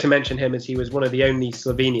wanted to mention him as he was one of the only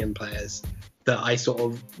Slovenian players that I sort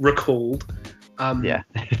of recalled. And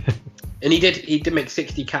he did make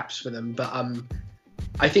 60 caps for them, but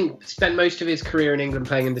I think spent most of his career in England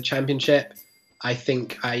playing in the Championship. I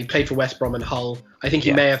think he played for West Brom and Hull. I think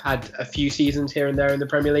he may have had a few seasons here and there in the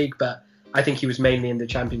Premier League, but I think he was mainly in the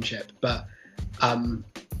Championship. But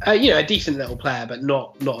a decent little player, but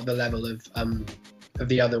not at the level of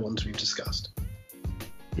the other ones we've discussed.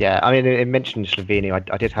 Yeah, I mean, it mentioned Slovenia.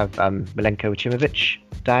 I did have Milenko Čimović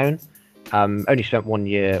down. Only spent 1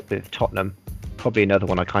 year with Tottenham. Probably another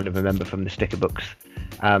one I kind of remember from the sticker books.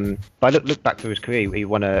 But I look back through his career. He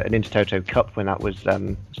won an Intertoto Cup when that was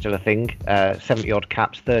still a thing. 70 odd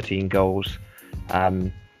caps, 13 goals. I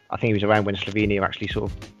think he was around when Slovenia actually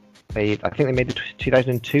sort of played. I think they made the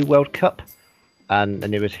 2002 World Cup. And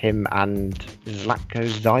it was him and Zlatko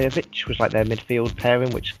Zajovic was like their midfield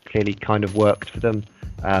pairing, which clearly kind of worked for them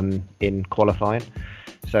in qualifying.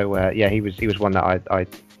 So he was one that I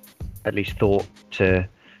at least thought to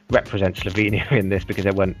represent Slovenia in this, because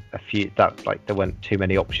there weren't there weren't too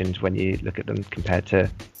many options when you look at them compared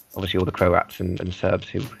to obviously all the Croats and Serbs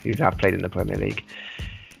who have played in the Premier League.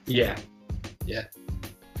 Yeah,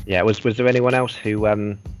 Yeah, was there anyone else who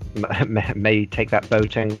may take that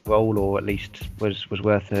Boateng role, or at least was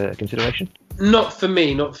worth a consideration? Not for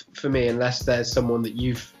me, unless there's someone that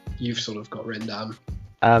you've sort of got written down.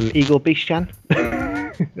 Igor Bishan.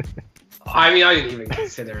 I mean, I didn't even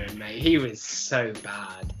consider him, mate. He was so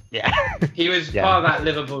bad. Yeah. He was part of that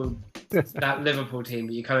Liverpool team,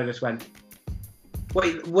 but you kind of just went,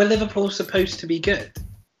 wait, were Liverpool supposed to be good?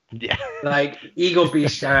 Yeah. Like Igor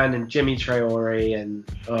Bishan and Jimmy Traore and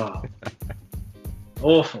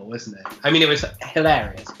awful, wasn't it? I mean, it was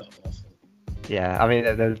hilarious, but awful. Yeah, I mean,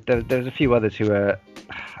 there's a few others who are.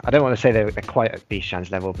 I don't want to say they're quite at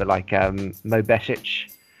Bishan's level, but like Mo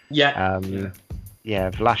Besic. Yeah.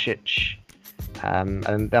 Vlasic.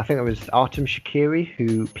 And I think it was Artem Shaqiri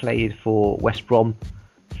who played for West Brom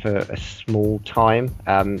for a small time.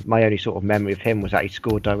 My only sort of memory of him was that he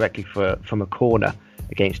scored directly from a corner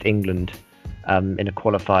against England in a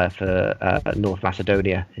qualifier for North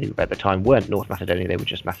Macedonia, who at the time weren't North Macedonia, they were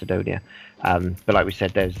just Macedonia. But like we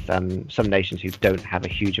said, there's some nations who don't have a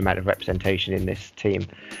huge amount of representation in this team.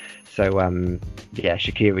 So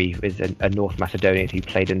Shaqiri is a North Macedonian who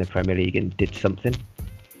played in the Premier League and did something.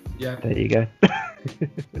 Yeah. There you go.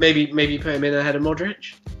 maybe put him in ahead of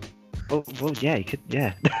Modric. Well, yeah, you could,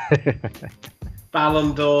 yeah.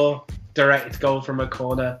 Ballon d'Or, direct goal from a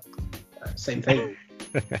corner, same thing.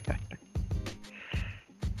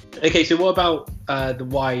 Okay, so what about the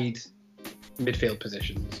wide midfield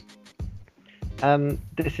positions?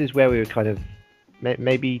 This is where we were kind of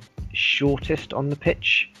maybe shortest on the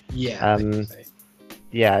pitch. Yeah.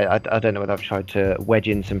 Yeah, I don't know whether I've tried to wedge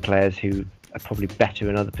in some players who are probably better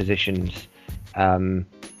in other positions.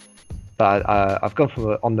 But I've gone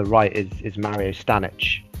for on the right is Mario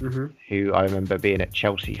Stanic, who I remember being at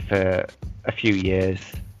Chelsea for a few years.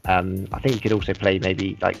 I think he could also play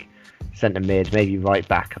maybe like centre mid, maybe right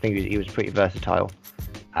back. I think he was pretty versatile.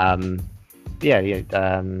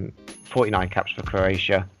 49 caps for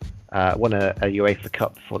Croatia. Won a UEFA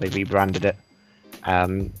Cup before they rebranded it.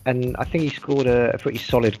 And I think he scored a pretty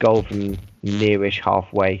solid goal from nearish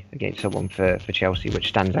halfway against someone for Chelsea, which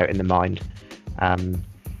stands out in the mind.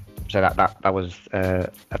 So that was a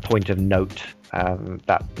point of note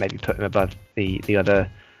that maybe put him above the other,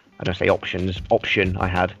 I don't say option I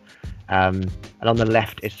had. And on the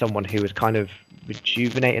left is someone who has kind of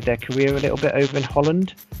rejuvenated their career a little bit over in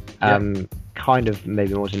Holland. Kind of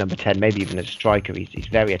maybe more as a number 10, maybe even as a striker. He's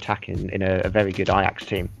very attacking in a very good Ajax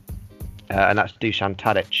team. And that's Dusan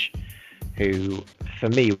Tadic, who for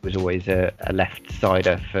me was always a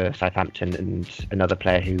left-sider for Southampton, and another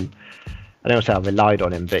player who, I don't say I relied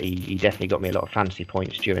on him, but he definitely got me a lot of fantasy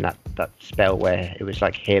points during that spell where it was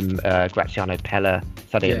like him, Graziano Pella,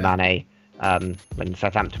 Sadio Mane, when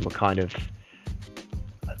Southampton were kind of,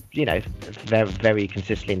 very, very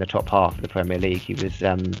consistently in the top half of the Premier League. He was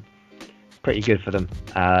pretty good for them.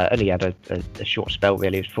 Only had a short spell,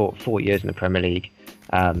 really. It was 4 years in the Premier League,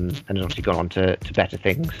 and has obviously gone on to better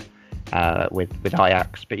things with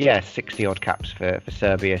Ajax. But yeah, 60 odd caps for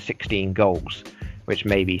Serbia, 16 goals, which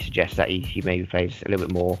maybe suggests that he maybe plays a little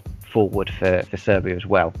bit more forward for Serbia as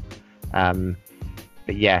well.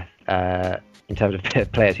 But yeah, in terms of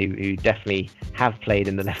players who definitely have played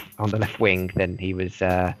on the left wing, then he was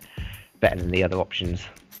better than the other options.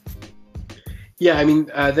 Yeah, I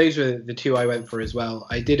mean, those were the two I went for as well.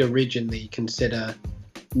 I did originally consider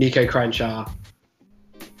Niko Kranjčar.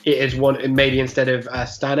 It is one, maybe instead of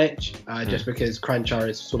Stanic, just because Kranjčar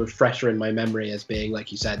is sort of fresher in my memory as being,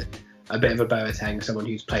 like you said, a bit of a Boateng, someone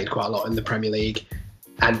who's played quite a lot in the Premier League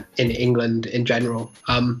and in England in general.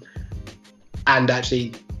 And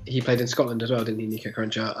actually, he played in Scotland as well, didn't he, Niko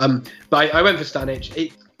Kranjčar? But I went for Stanic.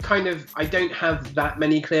 It kind of, I don't have that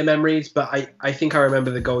many clear memories, but I think I remember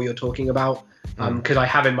the goal you're talking about. Because I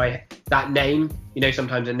have in my that name,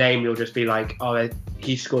 sometimes a name you'll just be like, oh,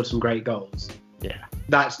 he scored some great goals. Yeah,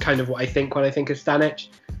 that's kind of what I think when I think of Stanic.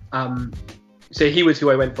 So he was who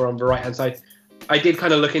I went for on the right hand side. I did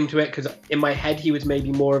kind of look into it because in my head he was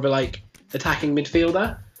maybe more of a attacking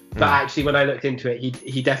midfielder, but actually when I looked into it,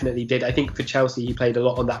 he definitely did. I think for Chelsea he played a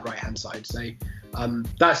lot on that right hand side, so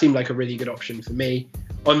that seemed like a really good option for me.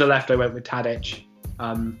 On the left I went with Tadic.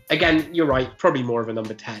 Again, you're right, probably more of a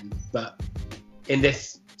number 10, but in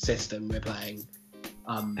this system we're playing,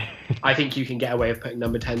 I think you can get away with putting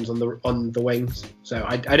number 10s on the wings, so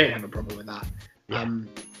I don't have a problem with that.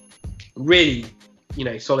 Really,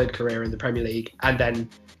 solid career in the Premier League, and then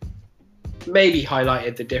maybe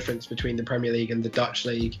highlighted the difference between the Premier League and the Dutch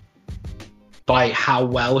League by how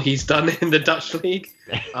well he's done in the Dutch League.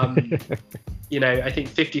 I think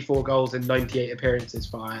 54 goals and 98 appearances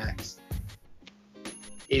for Ajax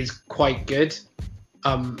is quite good.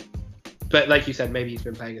 but like you said, maybe he's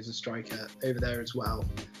been playing as a striker over there as well.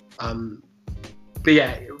 But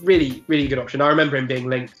yeah, really, really good option. I remember him being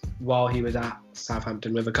linked while he was at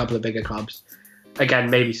Southampton with a couple of bigger clubs. Again,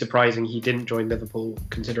 maybe surprising he didn't join Liverpool,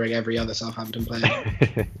 considering every other Southampton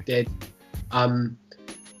player did.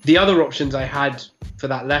 The other options I had for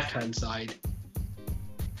that left-hand side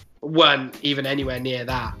weren't even anywhere near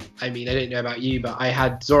that. I mean, I don't know about you, but I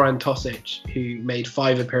had Zoran Tosic, who made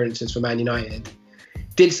 5 appearances for Man United.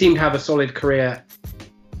 Did seem to have a solid career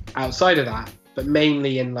outside of that, but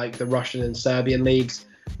mainly in like the Russian and Serbian leagues,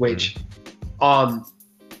 which aren't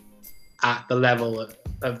at the level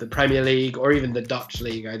of the Premier League or even the Dutch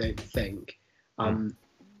league, I don't think.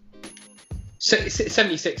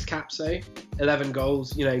 76 caps though, 11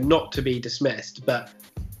 goals, not to be dismissed, but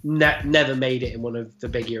never made it in one of the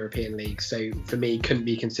big European leagues. So for me, couldn't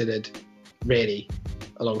be considered really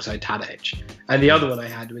alongside Tadic. And the other one I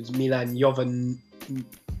had was Milan Jovanovic.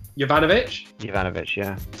 Jovanovic,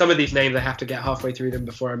 yeah. Some of these names I have to get halfway through them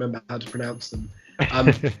before I remember how to pronounce them.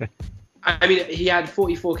 I mean, he had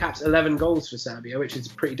 44 caps, 11 goals for Serbia, which is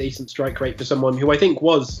a pretty decent strike rate for someone who I think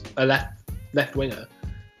was a left winger.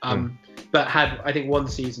 But had, I think, one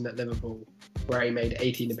season at Liverpool where he made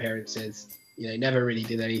 18 appearances. Never really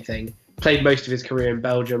did anything. Played most of his career in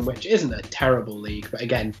Belgium, which isn't a terrible league, but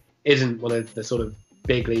again, isn't one of the sort of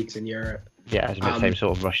big leagues in Europe. Yeah, it's the same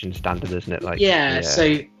sort of Russian standard, isn't it?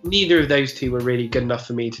 So neither of those two were really good enough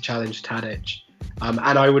for me to challenge Tadic. And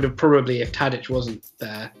I would have probably, if Tadic wasn't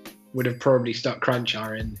there, would have probably stuck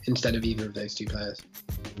Kranjčar in instead of either of those two players.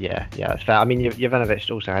 Yeah, that's fair. I mean, Jovanovic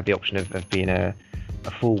also had the option of being a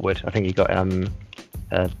forward. I think he got a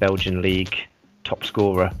Belgian League top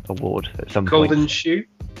scorer award at some point.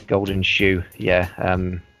 Golden Shoe, yeah.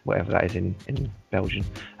 Whatever that is in Belgium.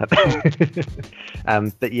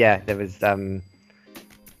 But yeah, there was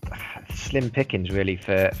slim pickings really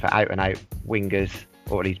for out and out wingers,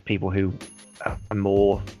 or at least people who are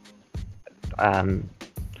more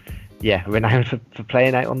renowned for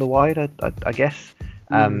playing out on the wide, I guess.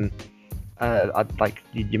 Like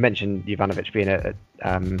you mentioned Jovanovic being at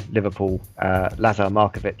Liverpool. Lazar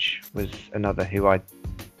Markovic was another who I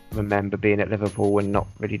remember being at Liverpool and not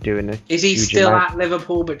really doing it. Is he still at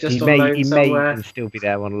Liverpool but just on loan somewhere? He may still be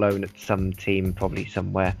there on loan at some team, probably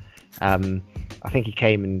somewhere. I think he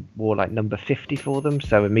came and wore like number 50 for them,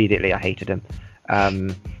 so immediately I hated him.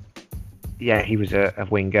 He was a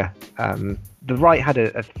winger. The right had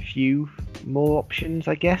a few more options,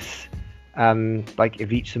 I guess. Like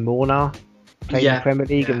Ivica Mornar played in the Premier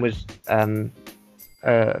League and was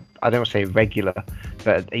I don't want to say regular,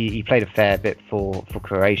 but he played a fair bit for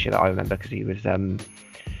Croatia that I remember, because he was I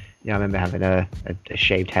remember having a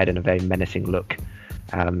shaved head and a very menacing look.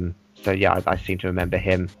 I seem to remember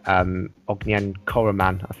him. Ognjen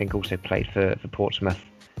Koroman, I think, also played for Portsmouth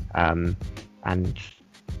and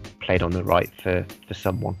played on the right for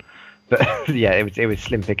someone. But yeah, it was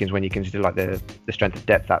slim pickings when you consider like the strength of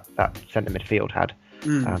depth that centre midfield had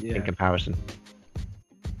in comparison.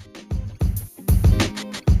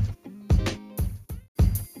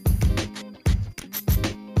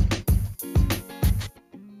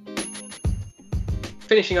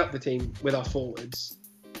 Finishing up the team with our forwards,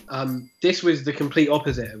 this was the complete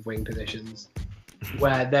opposite of wing positions,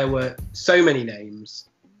 where there were so many names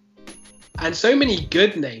and so many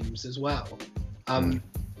good names as well.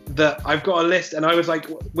 That I've got a list, and I was like,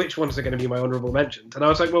 which ones are going to be my honourable mentions? And I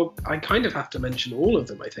was like, well, I kind of have to mention all of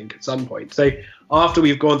them, I think, at some point. So after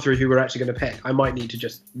we've gone through who we're actually going to pick, I might need to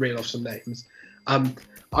just reel off some names.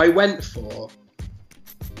 I went for,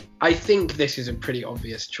 I think this is a pretty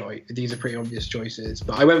obvious choice. These are pretty obvious choices,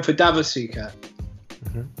 but I went for Davor Suker,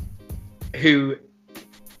 who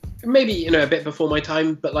maybe, a bit before my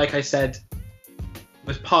time, but like I said,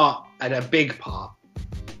 was part, and a big part,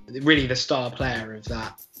 really the star player of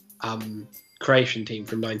that Croatian team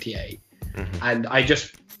from '98. And I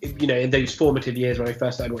just, in those formative years when I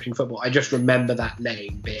first started watching football, I just remember that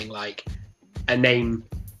name being like a name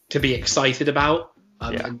to be excited about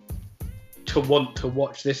and to want to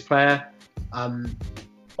watch this player.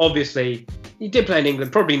 Obviously, he did play in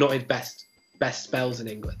England, probably not his best spells in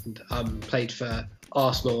England. Played for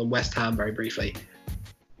Arsenal and West Ham very briefly.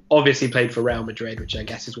 Obviously played for Real Madrid, which I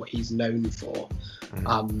guess is what he's known for.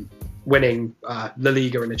 Winning La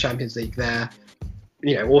Liga and the Champions League there.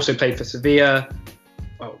 Also played for Sevilla.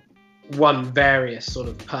 Won various sort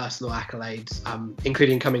of personal accolades,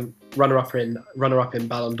 including coming runner-up in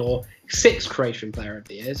Ballon d'Or. 6th Croatian Player of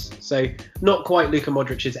the Year. So not quite Luka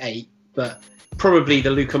Modric's 8, but probably the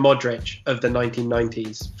Luka Modric of the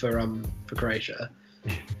 1990s for Croatia.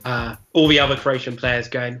 All the other Croatian players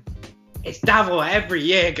going, It's Davor every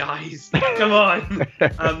year, guys. Come on.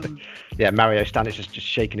 Yeah, Mario Stanic is just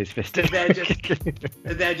shaking his fist.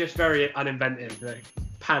 They're just very uninventive. The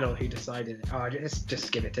panel who decided,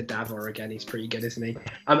 just give it to Davor again. He's pretty good, isn't he?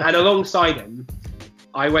 And alongside him,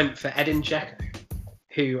 I went for Edin Dzeko,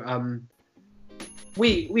 who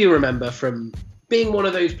we remember from being one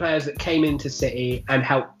of those players that came into City and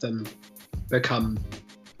helped them become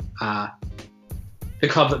the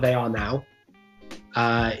club that they are now.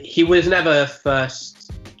 He was never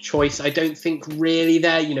first choice, I don't think, really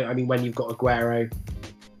there. You know, I mean, when you've got Aguero,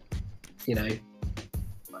 you know,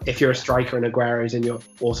 if you're a striker and Aguero's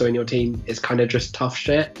also in your team, it's kind of just tough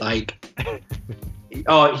shit. Like,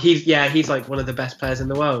 he's like one of the best players in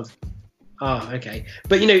the world. Oh, okay.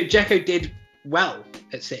 But, you know, Dzeko did well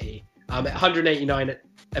at City. 189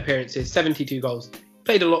 appearances, 72 goals.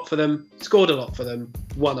 Played a lot for them, scored a lot for them,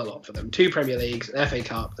 won a lot for them. 2 Premier Leagues, an FA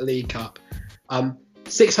Cup, a League Cup.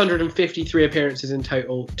 653 appearances in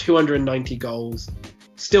total, 290 goals.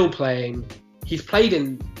 Still playing. He's played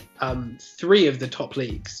in 3 of the top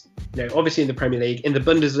leagues. You know, obviously in the Premier League, in the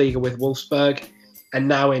Bundesliga with Wolfsburg, and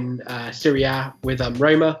now in Serie A with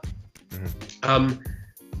Roma.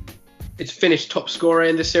 It's finished top scorer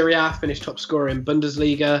in the Serie A, finished top scorer in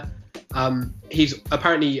Bundesliga. He's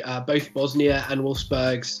apparently both Bosnia and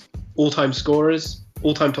Wolfsburg's all-time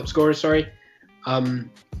top scorers.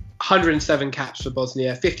 107 caps for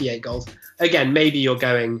Bosnia, 58 goals. Again, maybe you're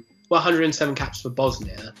going, well, 107 caps for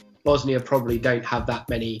Bosnia. Bosnia probably don't have that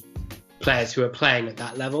many players who are playing at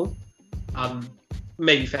that level.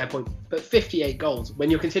 Maybe fair point. But 58 goals,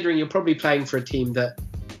 when you're considering you're probably playing for a team that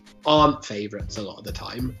aren't favourites a lot of the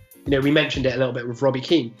time. You know, we mentioned it a little bit with Robbie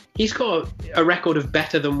Keane. He's got a record of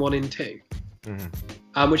better than 1 in 2,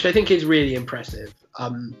 which I think is really impressive.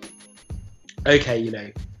 Okay, you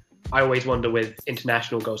know, I always wonder with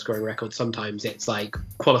international goal scoring records, sometimes it's like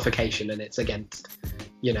qualification and it's against,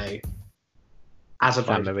 you know,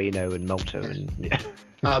 Azerbaijan. San Marino and Malta. And yeah.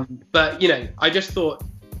 But, you know, I just thought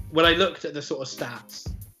when I looked at the sort of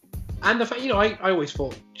stats and the fact, you know, I always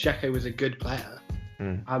thought Dzeko was a good player.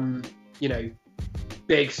 You know,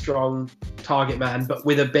 big, strong target man, but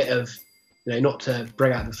with a bit of, you know, not to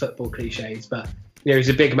bring out the football cliches, but, you know, he's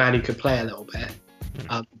a big man who could play a little bit.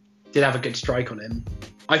 Did have a good strike on him.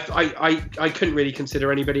 I couldn't really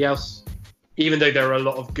consider anybody else, even though there are a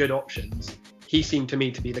lot of good options. He seemed to me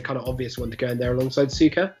to be the kind of obvious one to go in there alongside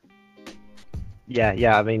Suka.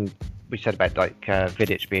 Yeah. I mean, we said about like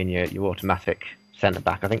Vidic being your automatic centre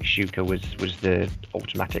back. I think Shuka was the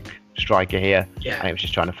automatic striker here. Yeah. And it was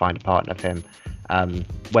just trying to find a partner for him.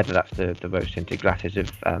 Whether that's the rose tinted glasses of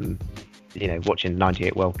you know, watching the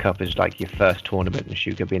 '98 World Cup as like your first tournament and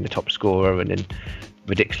Shuka being the top scorer and then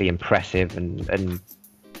ridiculously impressive and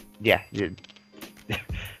yeah.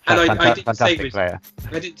 Fantastic player.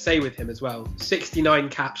 I did say with him as well, 69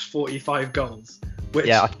 caps, 45 goals. Which,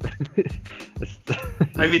 yeah.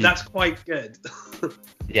 I mean, that's quite good.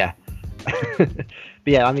 Yeah. But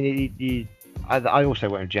yeah, I mean, I also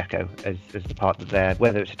went with Dzeko as the partner there,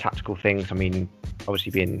 whether it's a tactical things. I mean,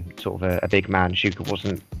 obviously being sort of a big man, Shuka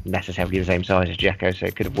wasn't necessarily the same size as Dzeko, so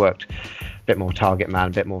it could have worked a bit more target man,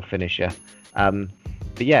 a bit more finisher.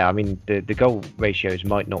 But yeah, I mean, the goal ratios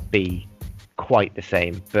might not be quite the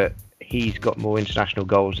same, but he's got more international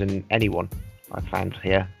goals than anyone I've found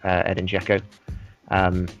here, Edin Dzeko.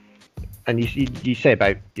 And you say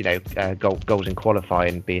about, you know, goals in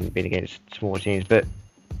qualifying being against smaller teams, but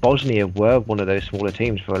Bosnia were one of those smaller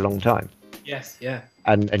teams for a long time. Yes, yeah.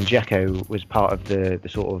 And Dzeko was part of the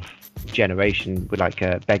sort of generation with like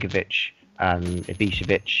Begovic,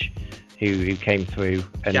 Ibišević, who came through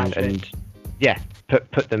and yeah,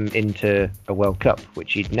 put them into a World Cup,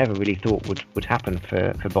 which you'd never really thought would happen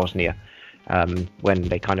for Bosnia, when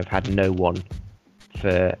they kind of had no one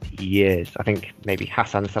for years. I think maybe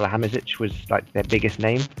Hasan Salihamidzic was like their biggest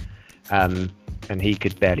name, and he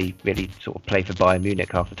could barely really sort of play for Bayern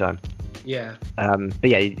Munich half the time. Yeah. But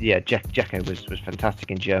yeah, Dzeko was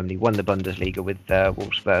fantastic in Germany. Won the Bundesliga with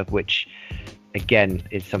Wolfsburg, which again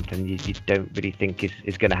is something you don't really think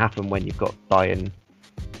is going to happen when you've got Bayern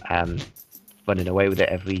running away with it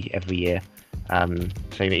every year.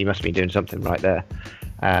 So he must be doing something right there.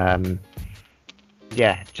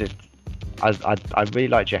 Yeah, just I really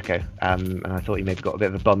like Dzeko, and I thought he maybe got a bit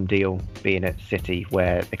of a bum deal being at City,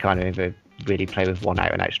 where they kind of really play with one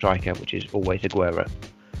out-and-out striker, which is always Aguero.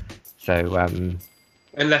 So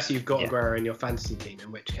unless you've got Aguero in your fantasy team,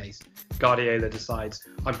 in which case Guardiola decides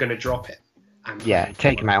I'm going to drop it. And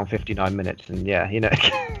take him out on 59 minutes, and you know.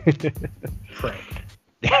 Prick.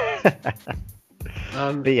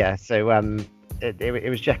 But yeah, so it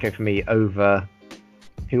was Dzeko for me over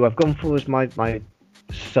who I've gone for as my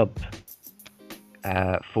sub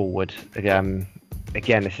forward. Again,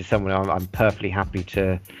 this is someone I'm perfectly happy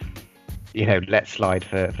to, let slide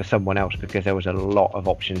for someone else, because there was a lot of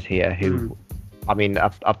options here who, I mean,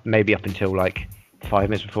 up maybe up until like 5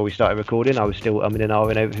 minutes before we started recording, I was still umming and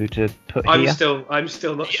ahhing over who to put here. I'm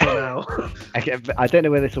still not sure now. I don't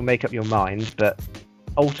know whether this will make up your mind, but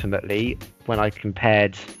ultimately, when I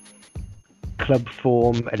compared club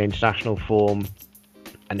form and international form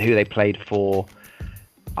and who they played for,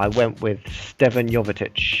 I went with Stevan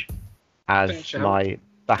Jovetic as my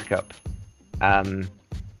backup.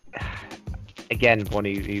 Again, one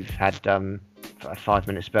who's had a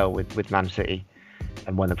 5-minute spell with Man City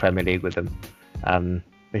and won the Premier League with them.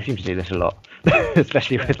 They seem to do this a lot,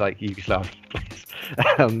 especially with like Yugoslav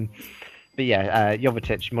players. But yeah,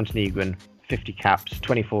 Jovetic, Montenegrin, 50 caps,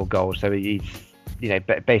 24 goals. So he's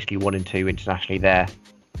basically 1 and 2 internationally there,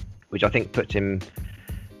 which I think puts him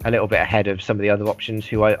a little bit ahead of some of the other options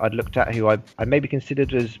who I'd looked at, who I maybe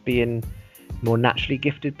considered as being more naturally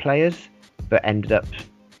gifted players, but ended up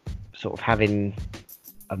sort of having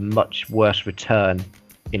a much worse return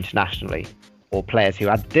internationally, or players who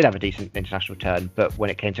did have a decent international return, but when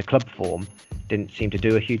it came to club form, didn't seem to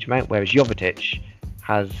do a huge amount. Whereas Jovetic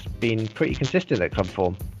has been pretty consistent at club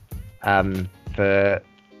form for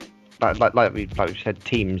like we said,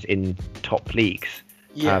 teams in top leagues.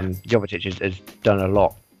 Yeah. Jovetic has done a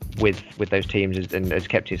lot with those teams and has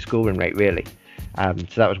kept his scoring rate really. So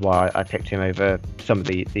that was why I picked him over some of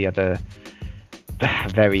the other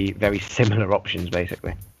very, very similar options,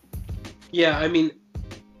 basically. Yeah, I mean,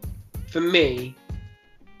 for me,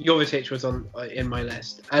 Jovetic was in my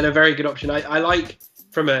list, and a very good option. I like,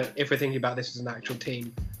 if we're thinking about this as an actual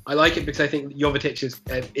team, I like it because I think Jovetic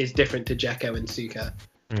is different to Dzeko and Suka.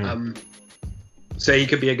 So he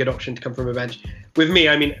could be a good option to come from a bench. With me,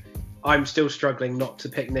 I mean, I'm still struggling not to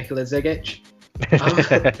pick Nikola Zigic,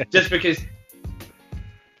 just because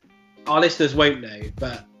our listeners won't know,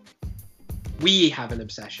 but we have an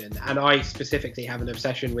obsession, and I specifically have an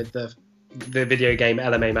obsession with the video game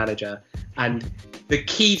LMA Manager. And the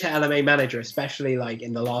key to LMA Manager, especially like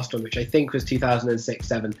in the last one, which I think was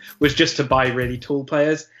 2006-07, was just to buy really tall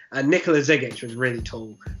players. And Nikola Zigic was really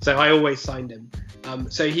tall, so I always signed him.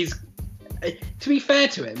 So he's, to be fair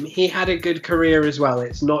to him, he had a good career as well.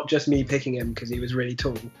 It's not just me picking him because he was really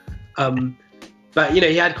tall. But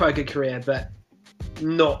he had quite a good career, but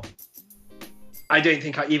not. I don't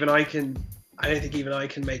think even I can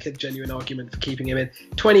make a genuine argument for keeping him in.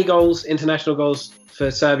 20 goals, international goals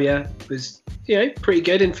for Serbia was, pretty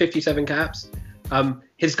good in 57 caps.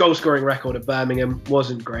 His goal scoring record at Birmingham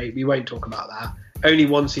wasn't great. We won't talk about that. Only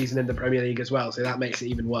 1 season in the Premier League as well, so that makes it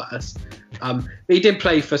even worse. But he did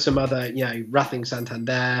play for some other, Racing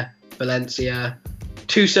Santander, Valencia,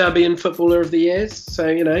 2 Serbian Footballer of the Years.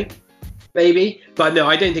 So, maybe. But no,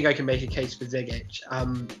 I don't think I can make a case for Zigic.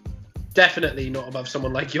 Definitely not above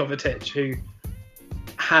someone like Jovetic, who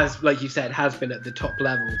has, like you said, has been at the top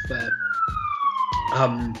level for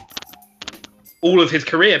all of his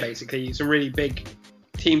career, basically. Some really big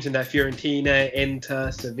teams in there: Fiorentina,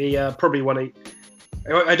 Inter, Sevilla. Probably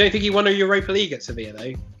I don't think he won a Europa League at Sevilla,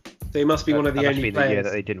 though. So he must be one of the only players. The year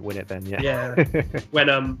that they didn't win it then, yeah. Yeah, when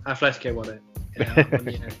Atletico won it. One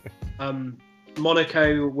year.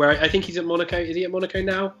 Monaco, where I think he's at Monaco. Is he at Monaco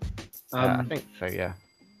now? I think so, yeah.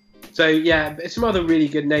 So, yeah, some other really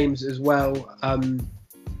good names as well.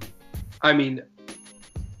 I mean,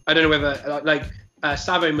 I don't know whether,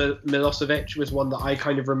 Savo Milosevic was one that I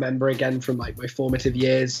kind of remember again from, my formative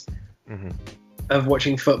years of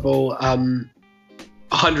watching football.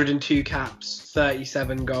 102 caps,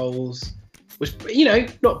 37 goals. Was,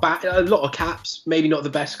 not bad. A lot of caps, maybe not the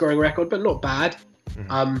best scoring record, but not bad.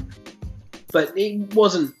 But it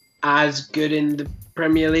wasn't as good in the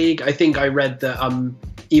Premier League. I think I read that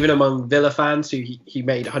even among Villa fans, who he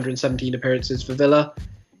made 117 appearances for Villa,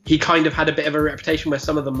 he kind of had a bit of a reputation where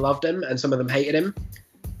some of them loved him and some of them hated him.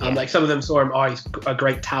 Some of them saw him, he's a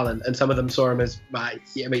great talent, and some of them saw him as,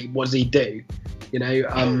 what does he do?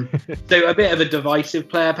 So a bit of a divisive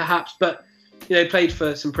player perhaps, but played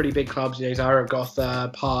for some pretty big clubs,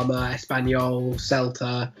 Zaragoza, Parma, Espanyol,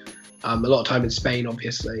 Celta, a lot of time in Spain,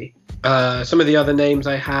 obviously. Some of the other names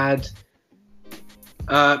I had,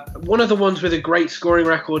 one of the ones with a great scoring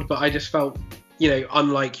record, but I just felt,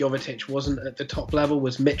 unlike Jovetic, wasn't at the top level,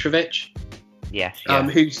 was Mitrovic. Yes. Yeah.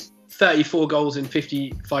 Who's 34 goals in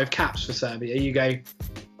 55 caps for Serbia. You go,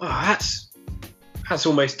 that's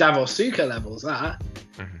almost Davor Suker levels, that.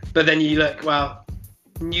 But then you look,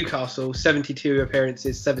 Newcastle, 72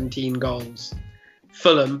 appearances, 17 goals.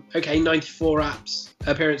 Fulham, 94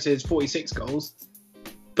 appearances, 46 goals.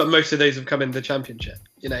 But most of those have come in the Championship,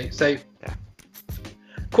 So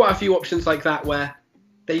quite a few options like that where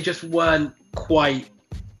they just weren't quite,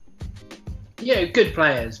 good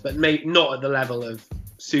players, but maybe not at the level of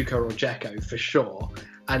Suka or Dzeko for sure.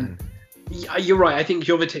 And you're right. I think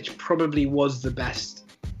Jovetic probably was the best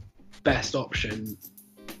option.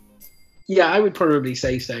 Yeah, I would probably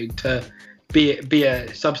say so, to be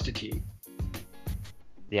a substitute.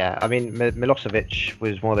 Yeah, I mean, Milosevic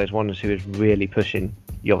was one of those ones who was really pushing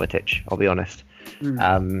Jovetic, I'll be honest.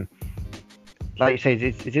 Like you say,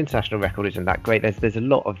 his international record isn't that great. There's a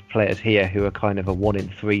lot of players here who are kind of a 1 in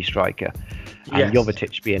 3 striker, and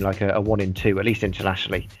Jovetic being like a 1 in 2, at least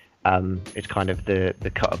internationally, is kind of the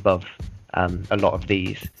cut above a lot of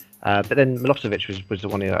these. But then Milosevic was the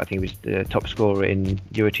one who I think was the top scorer in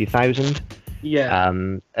Euro 2000. Yeah.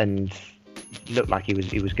 And looked like he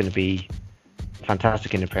was going to be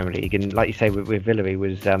fantastic in the Premier League. And like you say, with Villa, he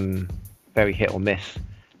was very hit or miss,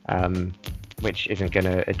 which isn't going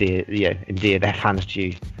to endear their fans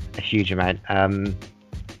to a huge amount.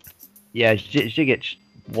 Zigic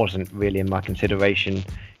wasn't really in my consideration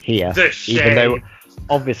here, even though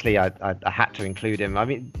obviously I had to include him. I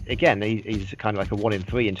mean, again, he's kind of like a 1 in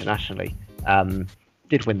 3 internationally.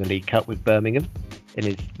 Did win the League Cup with Birmingham in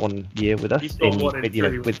his 1 year with us in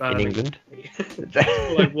England.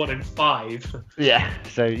 Like 1 in 5. Yeah,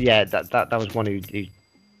 so yeah, that was one who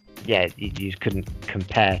you couldn't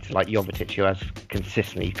compare to like Jovetic, who has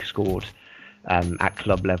consistently scored at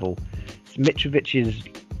club level. Mitrovic's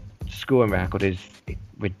scoring record is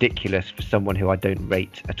ridiculous for someone who I don't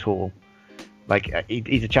rate at all. Like,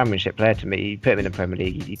 he's a championship player to me. You put him in the Premier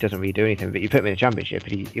League, he doesn't really do anything, but you put him in the championship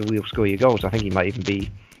and he will score your goals. I think he might even be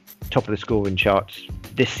top of the scoring charts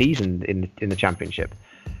this season in the championship.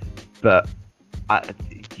 But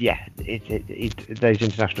those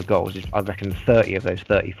international goals, I reckon 30 of those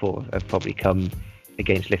 34 have probably come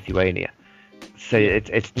against Lithuania. So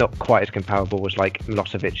it's not quite as comparable as like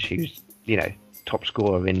Milosevic, who's top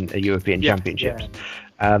scorer in a European Championships.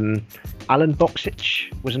 Alan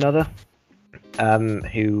Boksic was another,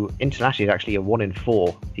 who internationally is actually a 1 in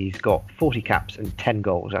 4. He's got 40 caps and 10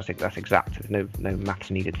 goals. That's exact. There's no maths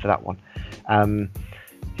needed for that one.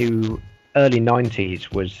 Who early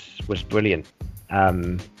 90s was brilliant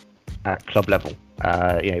at club level.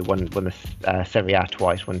 Won the Serie A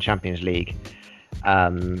twice, won Champions League,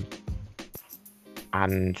 and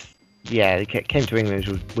he came to England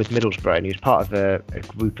with Middlesbrough, and he was part of a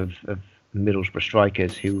group of Middlesbrough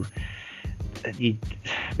strikers who they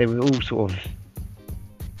were all sort of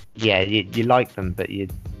you like them, but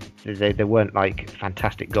they weren't like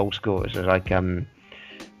fantastic goal scorers. Like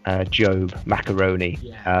Job, Macaroni,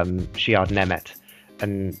 Shiad Nemeth,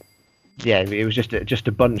 and it was just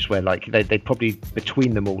a bunch where like they'd probably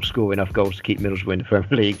between them all score enough goals to keep Middlesbrough in the Premier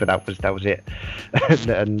League, but that was it.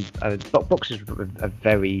 and Box is a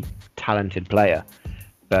very talented player,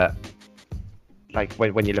 but like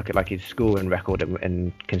when you look at like his scoring record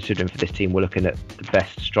and considering for this team we're looking at the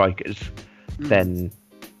best strikers, then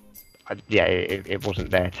it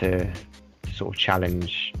wasn't there to sort of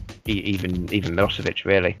challenge even Milosevic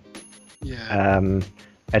really.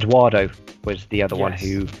 Eduardo was the other one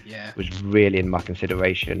who was really in my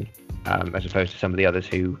consideration, as opposed to some of the others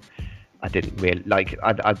who I didn't really like.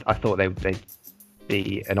 I thought they'd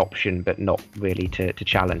be an option, but not really to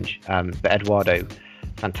challenge. But Eduardo,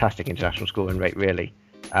 fantastic international scoring rate, really,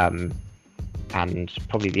 and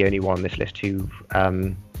probably the only one on this list who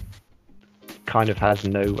kind of has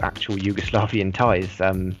no actual Yugoslavian ties.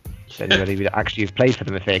 Anybody would actually have played for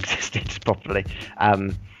them if they existed properly.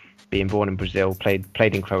 Being born in Brazil, played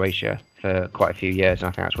in Croatia for quite a few years, and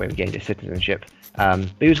I think that's where he gained his citizenship. But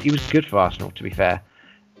he was good for Arsenal, to be fair,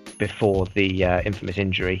 before the infamous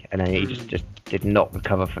injury, and then he just did not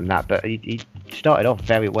recover from that. But he started off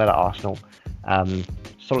very well at Arsenal.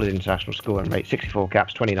 Solid international scoring rate, 64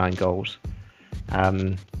 caps, 29 goals.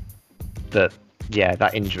 But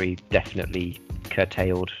that injury definitely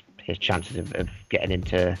curtailed his chances of getting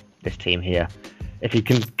into this team here. If he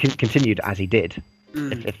continued as he did,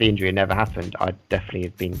 if the injury never happened, I'd definitely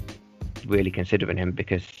have been really considering him,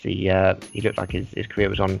 because he looked like his career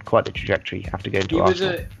was on quite the trajectory after going to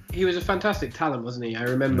Arsenal. He was a fantastic talent, wasn't he? I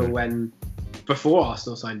remember when, before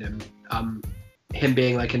Arsenal signed him, him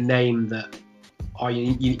being like a name that,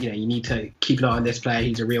 you need to keep an eye on this player.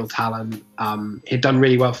 He's a real talent. He'd done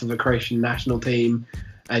really well for the Croatian national team,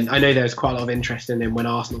 and I know there was quite a lot of interest in him when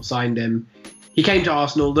Arsenal signed him. He came to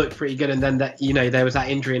Arsenal, looked pretty good, and then there was that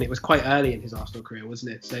injury, and it was quite early in his Arsenal career,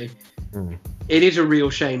 wasn't it? So it is a real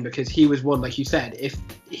shame, because he was one, like you said, if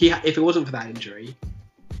it wasn't for that injury,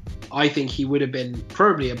 I think he would have been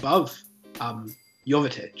probably above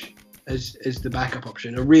Jovetic as the backup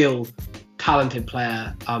option. A real talented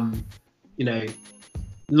player,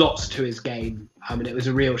 lots to his game. And it was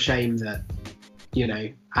a real shame that,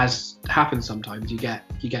 as happens sometimes, you get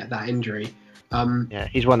that injury. Yeah,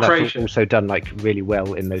 he's one that's also done like really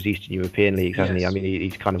well in those Eastern European leagues, hasn't he? I mean,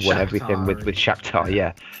 he's kind of won everything with Shakhtar,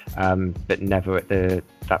 yeah, but never at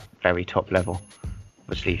that very top level.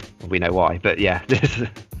 Obviously, we know why, but yeah.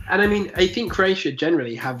 And I mean, I think Croatia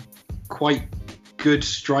generally have quite good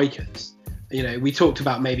strikers. We talked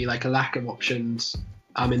about maybe like a lack of options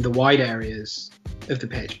in the wide areas of the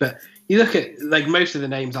pitch, but you look at like most of the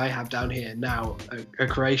names I have down here now are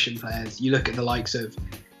Croatian players. You look at the likes of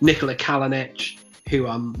Nikola Kalinic, who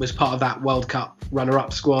was part of that World Cup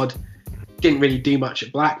runner-up squad, didn't really do much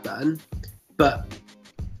at Blackburn, but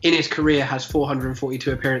in his career has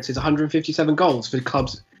 442 appearances, 157 goals for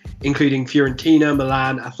clubs including Fiorentina,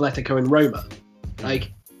 Milan, Atletico and Roma.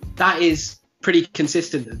 Like, that is pretty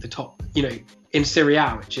consistent at the top, in Serie A,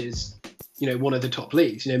 which is, one of the top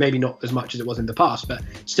leagues. Maybe not as much as it was in the past, but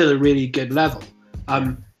still a really good level.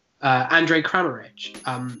 Andrej Kramaric,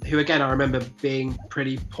 who again I remember being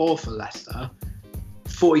pretty poor for Leicester,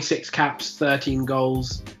 46 caps, 13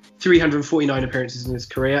 goals, 349 appearances in his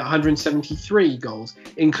career, 173 goals,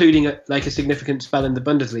 including a significant spell in the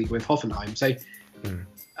Bundesliga with Hoffenheim. So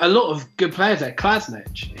a lot of good players there.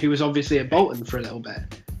 Klasnic, who was obviously at Bolton for a little bit.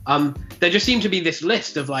 There just seemed to be this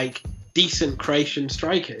list of decent Croatian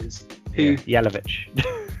strikers who Jelavic.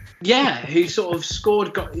 who sort of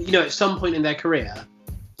scored, at some point in their career,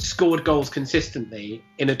 scored goals consistently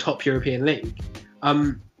in a top European league.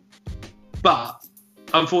 But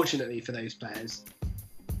unfortunately for those players,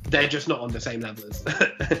 they're just not on the same level as,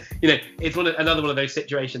 it's another one of those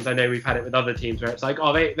situations. I know we've had it with other teams where it's like,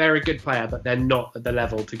 oh, they're a good player, but they're not at the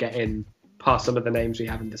level to get in past some of the names we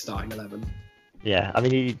have in the starting 11. Yeah, I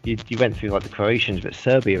mean, you went through the Croatians, but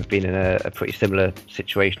Serbia have been in a pretty similar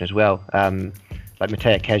situation as well. Like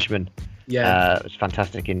Mateja Kejman, was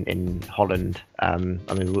fantastic in Holland. I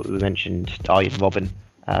mean, we mentioned Arjen Robben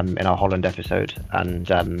in our Holland episode, and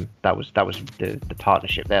that was the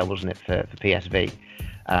partnership there, wasn't it, for PSV?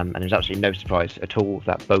 And it was absolutely no surprise at all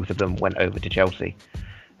that both of them went over to Chelsea.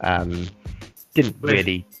 Didn't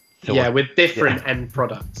really. With different end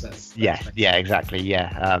products. That's exactly.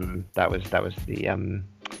 That was the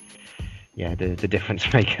the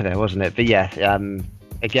difference maker there, wasn't it? But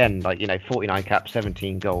again, 49 caps,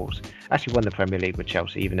 17 goals. Actually won the Premier League with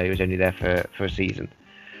Chelsea, even though he was only there for a season.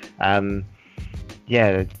 Darko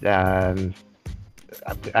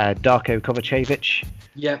Kovacevic,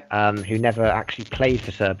 who never actually played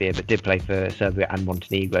for Serbia, but did play for Serbia and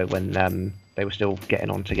Montenegro when they were still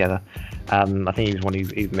getting on together. I think he was one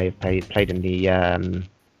who may have played in the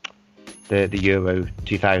Euro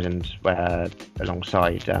 2000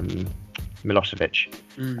 alongside Milosevic.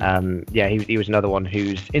 He was another one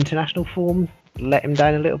whose international form let him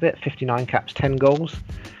down a little bit. 59 caps, 10 goals.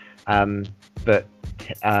 But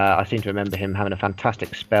I seem to remember him having a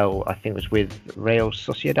fantastic spell. I think it was with Real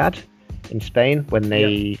Sociedad in Spain when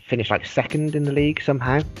they finished second in the league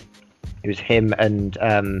somehow. It was him and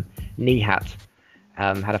Nihat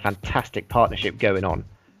had a fantastic partnership going on,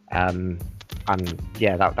 and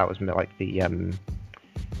that was the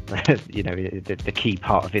the key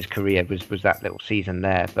part of his career was that little season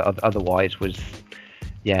there. But otherwise was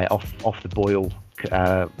off the boil.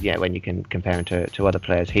 When you can compare him to other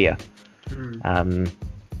players here. There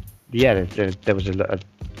was a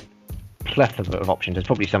plethora of options. There's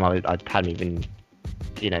probably some I hadn't even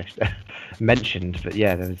mentioned, but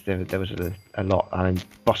there was a lot. I mean,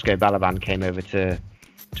 Bosco Balaban came over to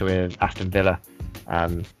Aston Villa.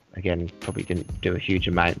 Again, probably didn't do a huge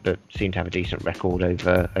amount, but seemed to have a decent record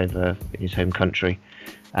over in his home country.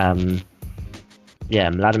 Mladen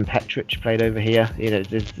Petric played over here.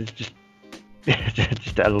 There's just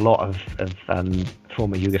just a lot of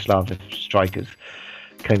former Yugoslav strikers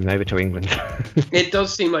coming over to England. It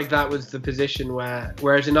does seem like that was the position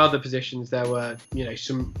whereas in other positions there were,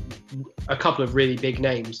 a couple of really big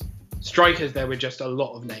names. Strikers, there were just a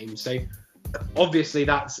lot of names. So obviously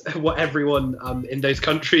that's what everyone in those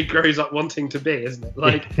countries grows up wanting to be, isn't it?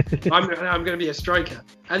 Like, I'm going to be a striker.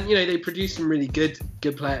 And, they produce some really good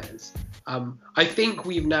players. I think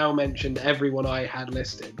we've now mentioned everyone I had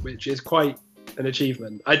listed, which is quite an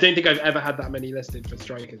achievement. I don't think I've ever had that many listed for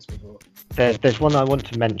strikers before. There's one I want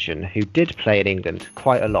to mention who did play in England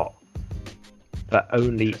quite a lot, but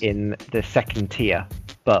only in the second tier,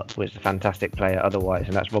 but was a fantastic player otherwise,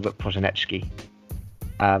 and that's Robert Prosinecki.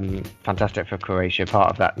 Fantastic for Croatia,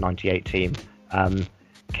 part of that 98 team.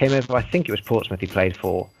 Came over, I think it was Portsmouth he played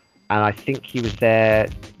for, and I think he was there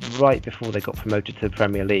right before they got promoted to the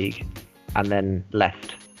Premier League, and then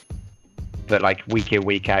left. But week in,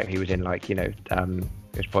 week out, he was in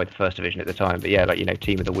was probably the first division at the time. But yeah, like,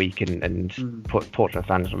 team of the week, and Portsmouth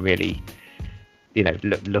fans really,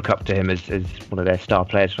 look up to him as one of their star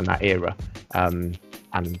players from that era. And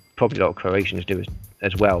probably a lot of Croatians do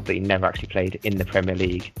as well, but he never actually played in the Premier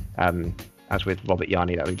League, as with Robert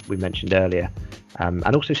Jani that we mentioned earlier.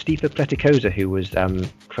 And also Stipe Pletikosa, who was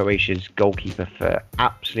Croatia's goalkeeper for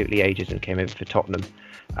absolutely ages and came over for Tottenham,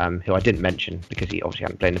 who I didn't mention because he obviously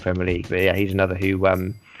hadn't played in the Premier League. But yeah, he's another who,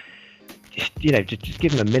 just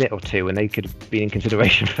give him a minute or two and they could be in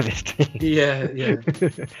consideration for this team. Yeah.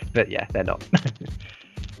 But yeah, they're not.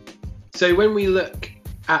 So when we look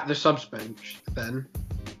at the subs bench, then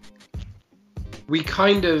we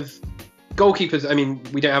kind of goalkeepers. I mean,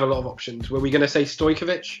 we don't have a lot of options. Were we going to say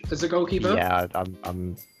Stojkovic as a goalkeeper? Yeah,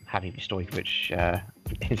 I'm happy with Stojkovic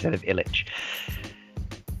instead of Ilic.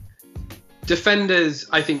 Defenders,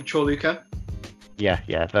 I think Čorluka. Yeah,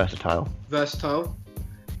 versatile.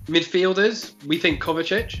 Midfielders, we think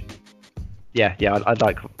Kovacic. Yeah, I'd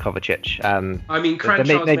like Kovacic. I mean,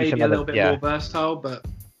 Kranjčar's maybe a little bit more versatile, but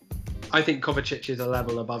I think Kovacic is a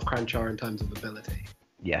level above Kranjčar in terms of ability.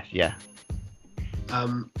 Yeah.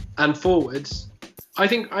 And forwards, I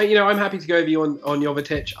think I'm happy to go with you on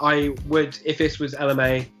Jovetic. I would, if this was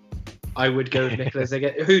LMA, I would go with Nikola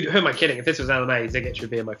Zigic. Who am I kidding? If this was LMA, Zigic would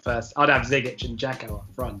be in my first. I'd have Zigic and Dzeko up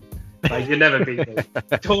front. Like, you'd never beat them.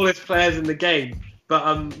 Tallest players in the game.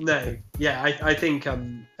 But no, yeah, I think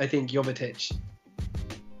Jovetic.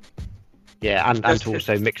 Yeah, and to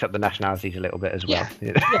also mix up the nationalities a little bit as well.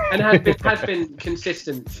 Yeah, and has been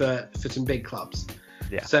consistent for some big clubs.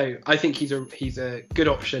 Yeah. So I think he's a good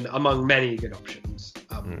option among many good options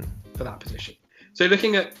for that position. So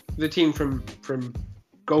looking at the team from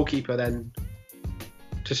goalkeeper then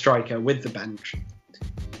to striker with the bench.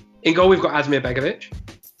 In goal, we've got Asmir Begovic.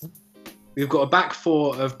 We've got a back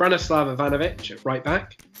four of Branislav Ivanovic at right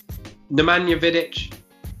back. Nemanja Vidic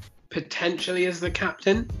potentially as the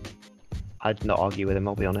captain. I'd not argue with him,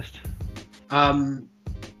 I'll be honest.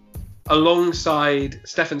 Alongside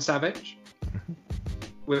Stefan Savic,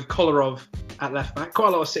 with Kolarov at left back. Quite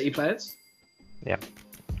a lot of City players. Yeah.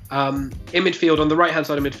 In midfield, on the right-hand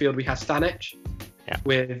side of midfield, we have Stanic. Yeah.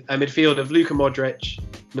 With a midfield of Luka Modric,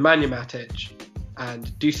 Nemanja Matic, and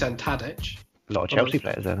Dusan Tadic. A lot of Chelsea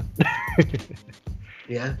players there.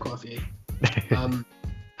 Yeah, quite a few.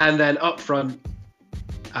 And then up front,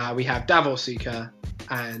 we have Davor Suker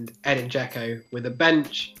and Edin Dzeko with a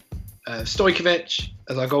bench of Stojkovic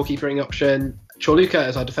as our goalkeeping option, Čorluka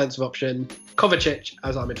as our defensive option, Kovacic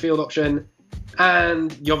as our midfield option,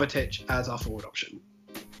 and Jovetic as our forward option.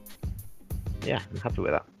 Yeah, I'm happy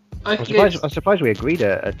with that. I'm surprised we agreed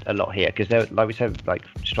a lot here because, like we said, like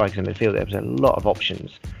strikers in midfield, there was a lot of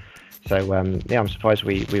options. So I'm surprised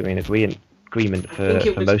we were in agreement for most of it. I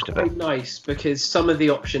think it was quite nice because some of the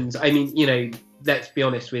options. I mean, let's be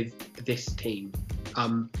honest with this team.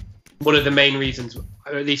 One of the main reasons,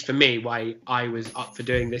 or at least for me, why I was up for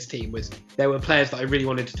doing this team was there were players that I really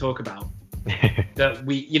wanted to talk about. That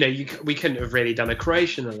we couldn't have really done a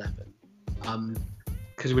Croatian 11.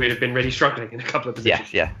 Because we would have been really struggling in a couple of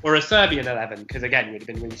positions. Yeah. Or a Serbian 11, because again, we'd have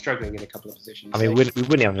been really struggling in a couple of positions. I mean, we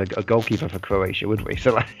wouldn't have a goalkeeper for Croatia, would we?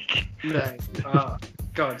 So like. No. Oh,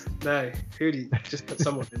 God, no. Who do you just put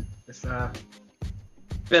someone in this?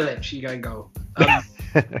 Bilic, you go and goal.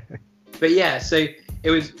 But yeah, so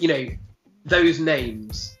it was, those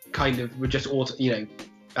names kind of were just Modric,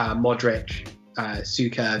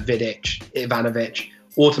 Suker, Vidic, Ivanovic,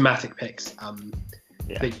 automatic picks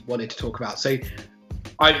that you wanted to talk about. So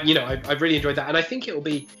I've really enjoyed that, and I think it will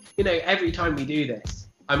be, every time we do this,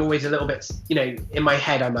 I'm always a little bit, in my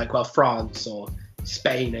head, I'm like, well, France or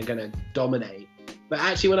Spain are going to dominate. But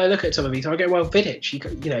actually, when I look at some of these, I go, well,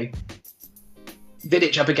 Vidic,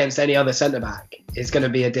 Vidic up against any other centre back is going to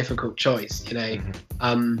be a difficult choice,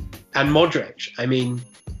 And Modric, I mean,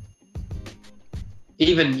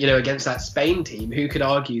 even against that Spain team, who could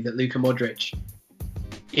argue that Luka Modric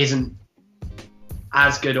isn't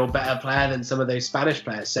as good or better player than some of those Spanish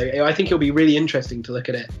players? So I think it'll be really interesting to look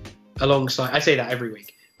at it alongside. I say that every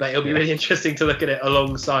week, but it'll be really interesting to look at it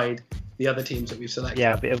alongside the other teams that we've selected.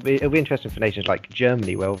 Yeah, but it'll be interesting for nations like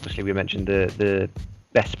Germany, where obviously we mentioned the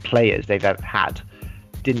best players they've ever had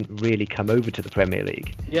didn't really come over to the Premier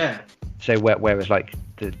League. Yeah. So whereas like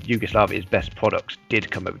the Yugoslavia's best products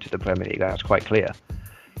did come over to the Premier League, that's quite clear.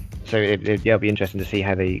 So it'll be interesting to see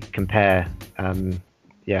how they compare.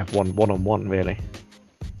 One-on-one, really.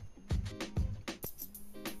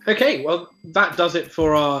 Okay, well, that does it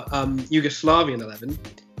for our Yugoslavian 11.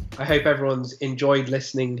 I hope everyone's enjoyed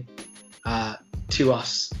listening to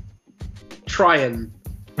us try and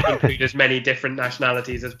include as many different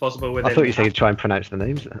nationalities as possible within. I thought you said you'd try and pronounce the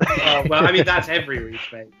names. Oh, well, I mean, that's every week,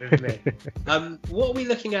 mate, isn't it? What are we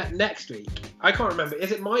looking at next week? I can't remember.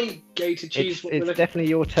 Is it my go to choose? It's definitely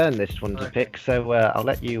your turn this one to pick, so I'll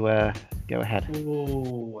let you go ahead.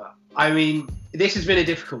 Ooh, I mean, this has been a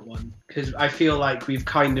difficult one because I feel like we've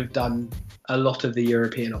kind of done a lot of the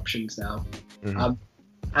European options now. Mhm.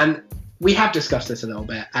 And we have discussed this a little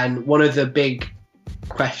bit. And one of the big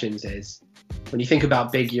questions is, when you think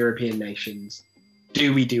about big European nations,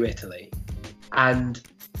 do we do Italy? And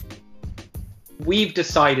we've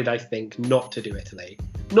decided, I think, not to do Italy.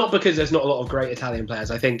 Not because there's not a lot of great Italian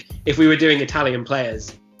players. I think if we were doing Italian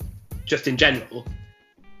players just in general,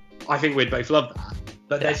 I think we'd both love that.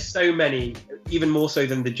 But there's so many, even more so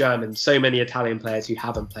than the Germans, so many Italian players who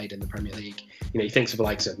haven't played in the Premier League. You know, you think of the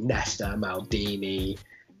likes of Nesta, Maldini,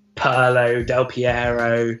 Pirlo, Del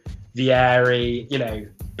Piero, Vieri, you know,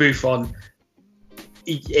 Buffon.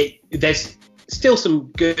 There's still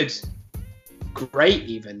some good, great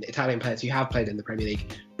even Italian players who have played in the Premier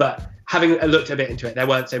League. But having looked a bit into it, there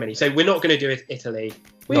weren't so many. So we're not going to do it Italy.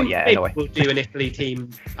 Not yet, anyway. We'll do an Italy team.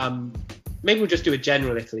 Maybe we'll just do a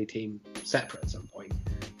general Italy team separate at some point.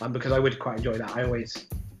 Because I would quite enjoy that. I always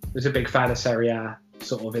was a big fan of Serie A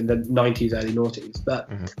sort of in the 90s, early noughties. But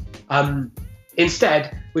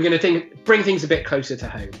instead, we're going to bring things a bit closer to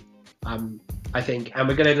home, I think. And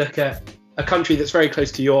we're going to look at a country that's very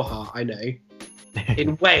close to your heart, I know,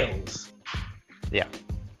 in Wales. Yeah.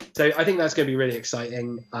 So I think that's going to be really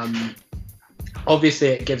exciting. Obviously,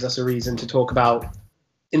 it gives us a reason to talk about,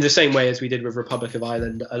 in the same way as we did with Republic of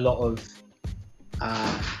Ireland, a lot of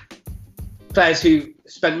players who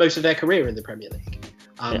spent most of their career in the Premier League.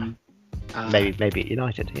 Maybe at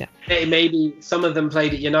United, yeah. Maybe some of them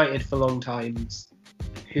played at United for long times.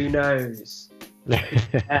 Who knows?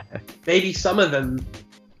 Maybe some of them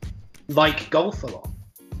like golf a lot.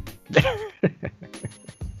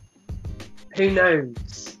 Who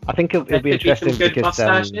knows? I think it'll be interesting good because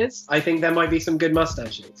mustaches. I think there might be some good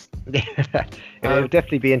mustaches. It'll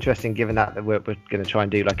definitely be interesting, given that we're going to try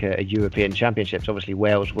and do like a European Championships. Obviously,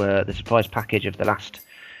 Wales were the surprise package of the last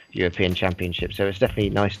European Championship, so it's definitely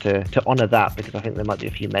nice to honour that, because I think there might be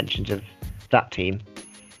a few mentions of that team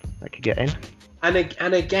that could get in. And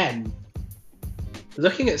again,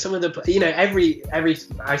 looking at some of the, you know, every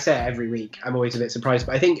I say it every week, I'm always a bit surprised,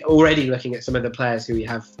 but I think already looking at some of the players who we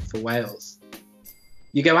have for Wales,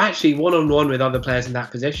 you go actually one-on-one with other players in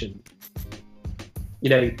that position. You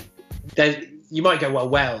know, you might go, well,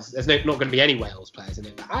 Wales, there's not going to be any Wales players in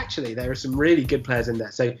it, but actually there are some really good players in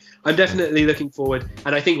there. So I'm definitely looking forward,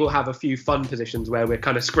 and I think we'll have a few fun positions where we're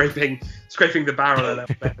kind of scraping the barrel a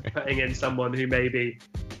little bit, putting in someone who maybe,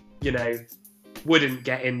 you know, wouldn't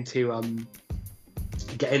get into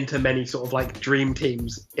many sort of like dream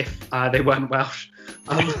teams if they weren't Welsh.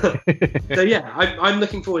 So yeah, I'm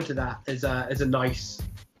looking forward to that as a nice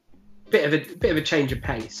bit of a change of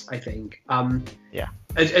pace, I think.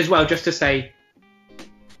 As well, just to say,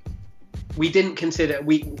 we didn't consider,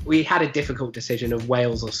 we had a difficult decision of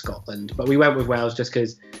Wales or Scotland, but we went with Wales just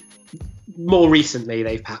because more recently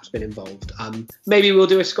they've perhaps been involved. Maybe we'll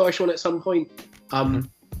do a Scottish one at some point.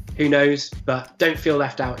 Who knows? But don't feel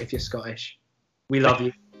left out if you're Scottish. We love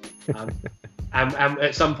you. And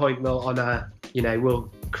at some point we'll honour, you know, we'll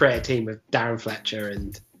create a team with Darren Fletcher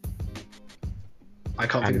and I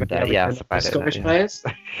can't think of any other Scottish players.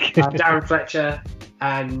 Darren Fletcher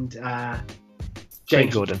and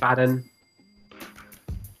James Gordon.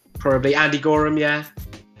 Probably Andy Gorham, yeah.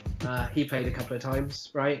 He played a couple of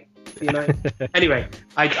times, right? For United. Anyway,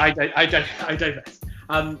 I divest.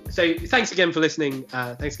 So thanks again for listening.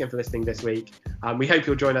 Thanks again for listening this week. We hope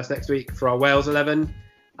you'll join us next week for our Wales 11.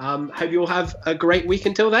 Hope you all have a great week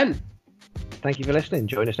until then. Thank you for listening.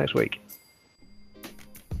 Join us next week.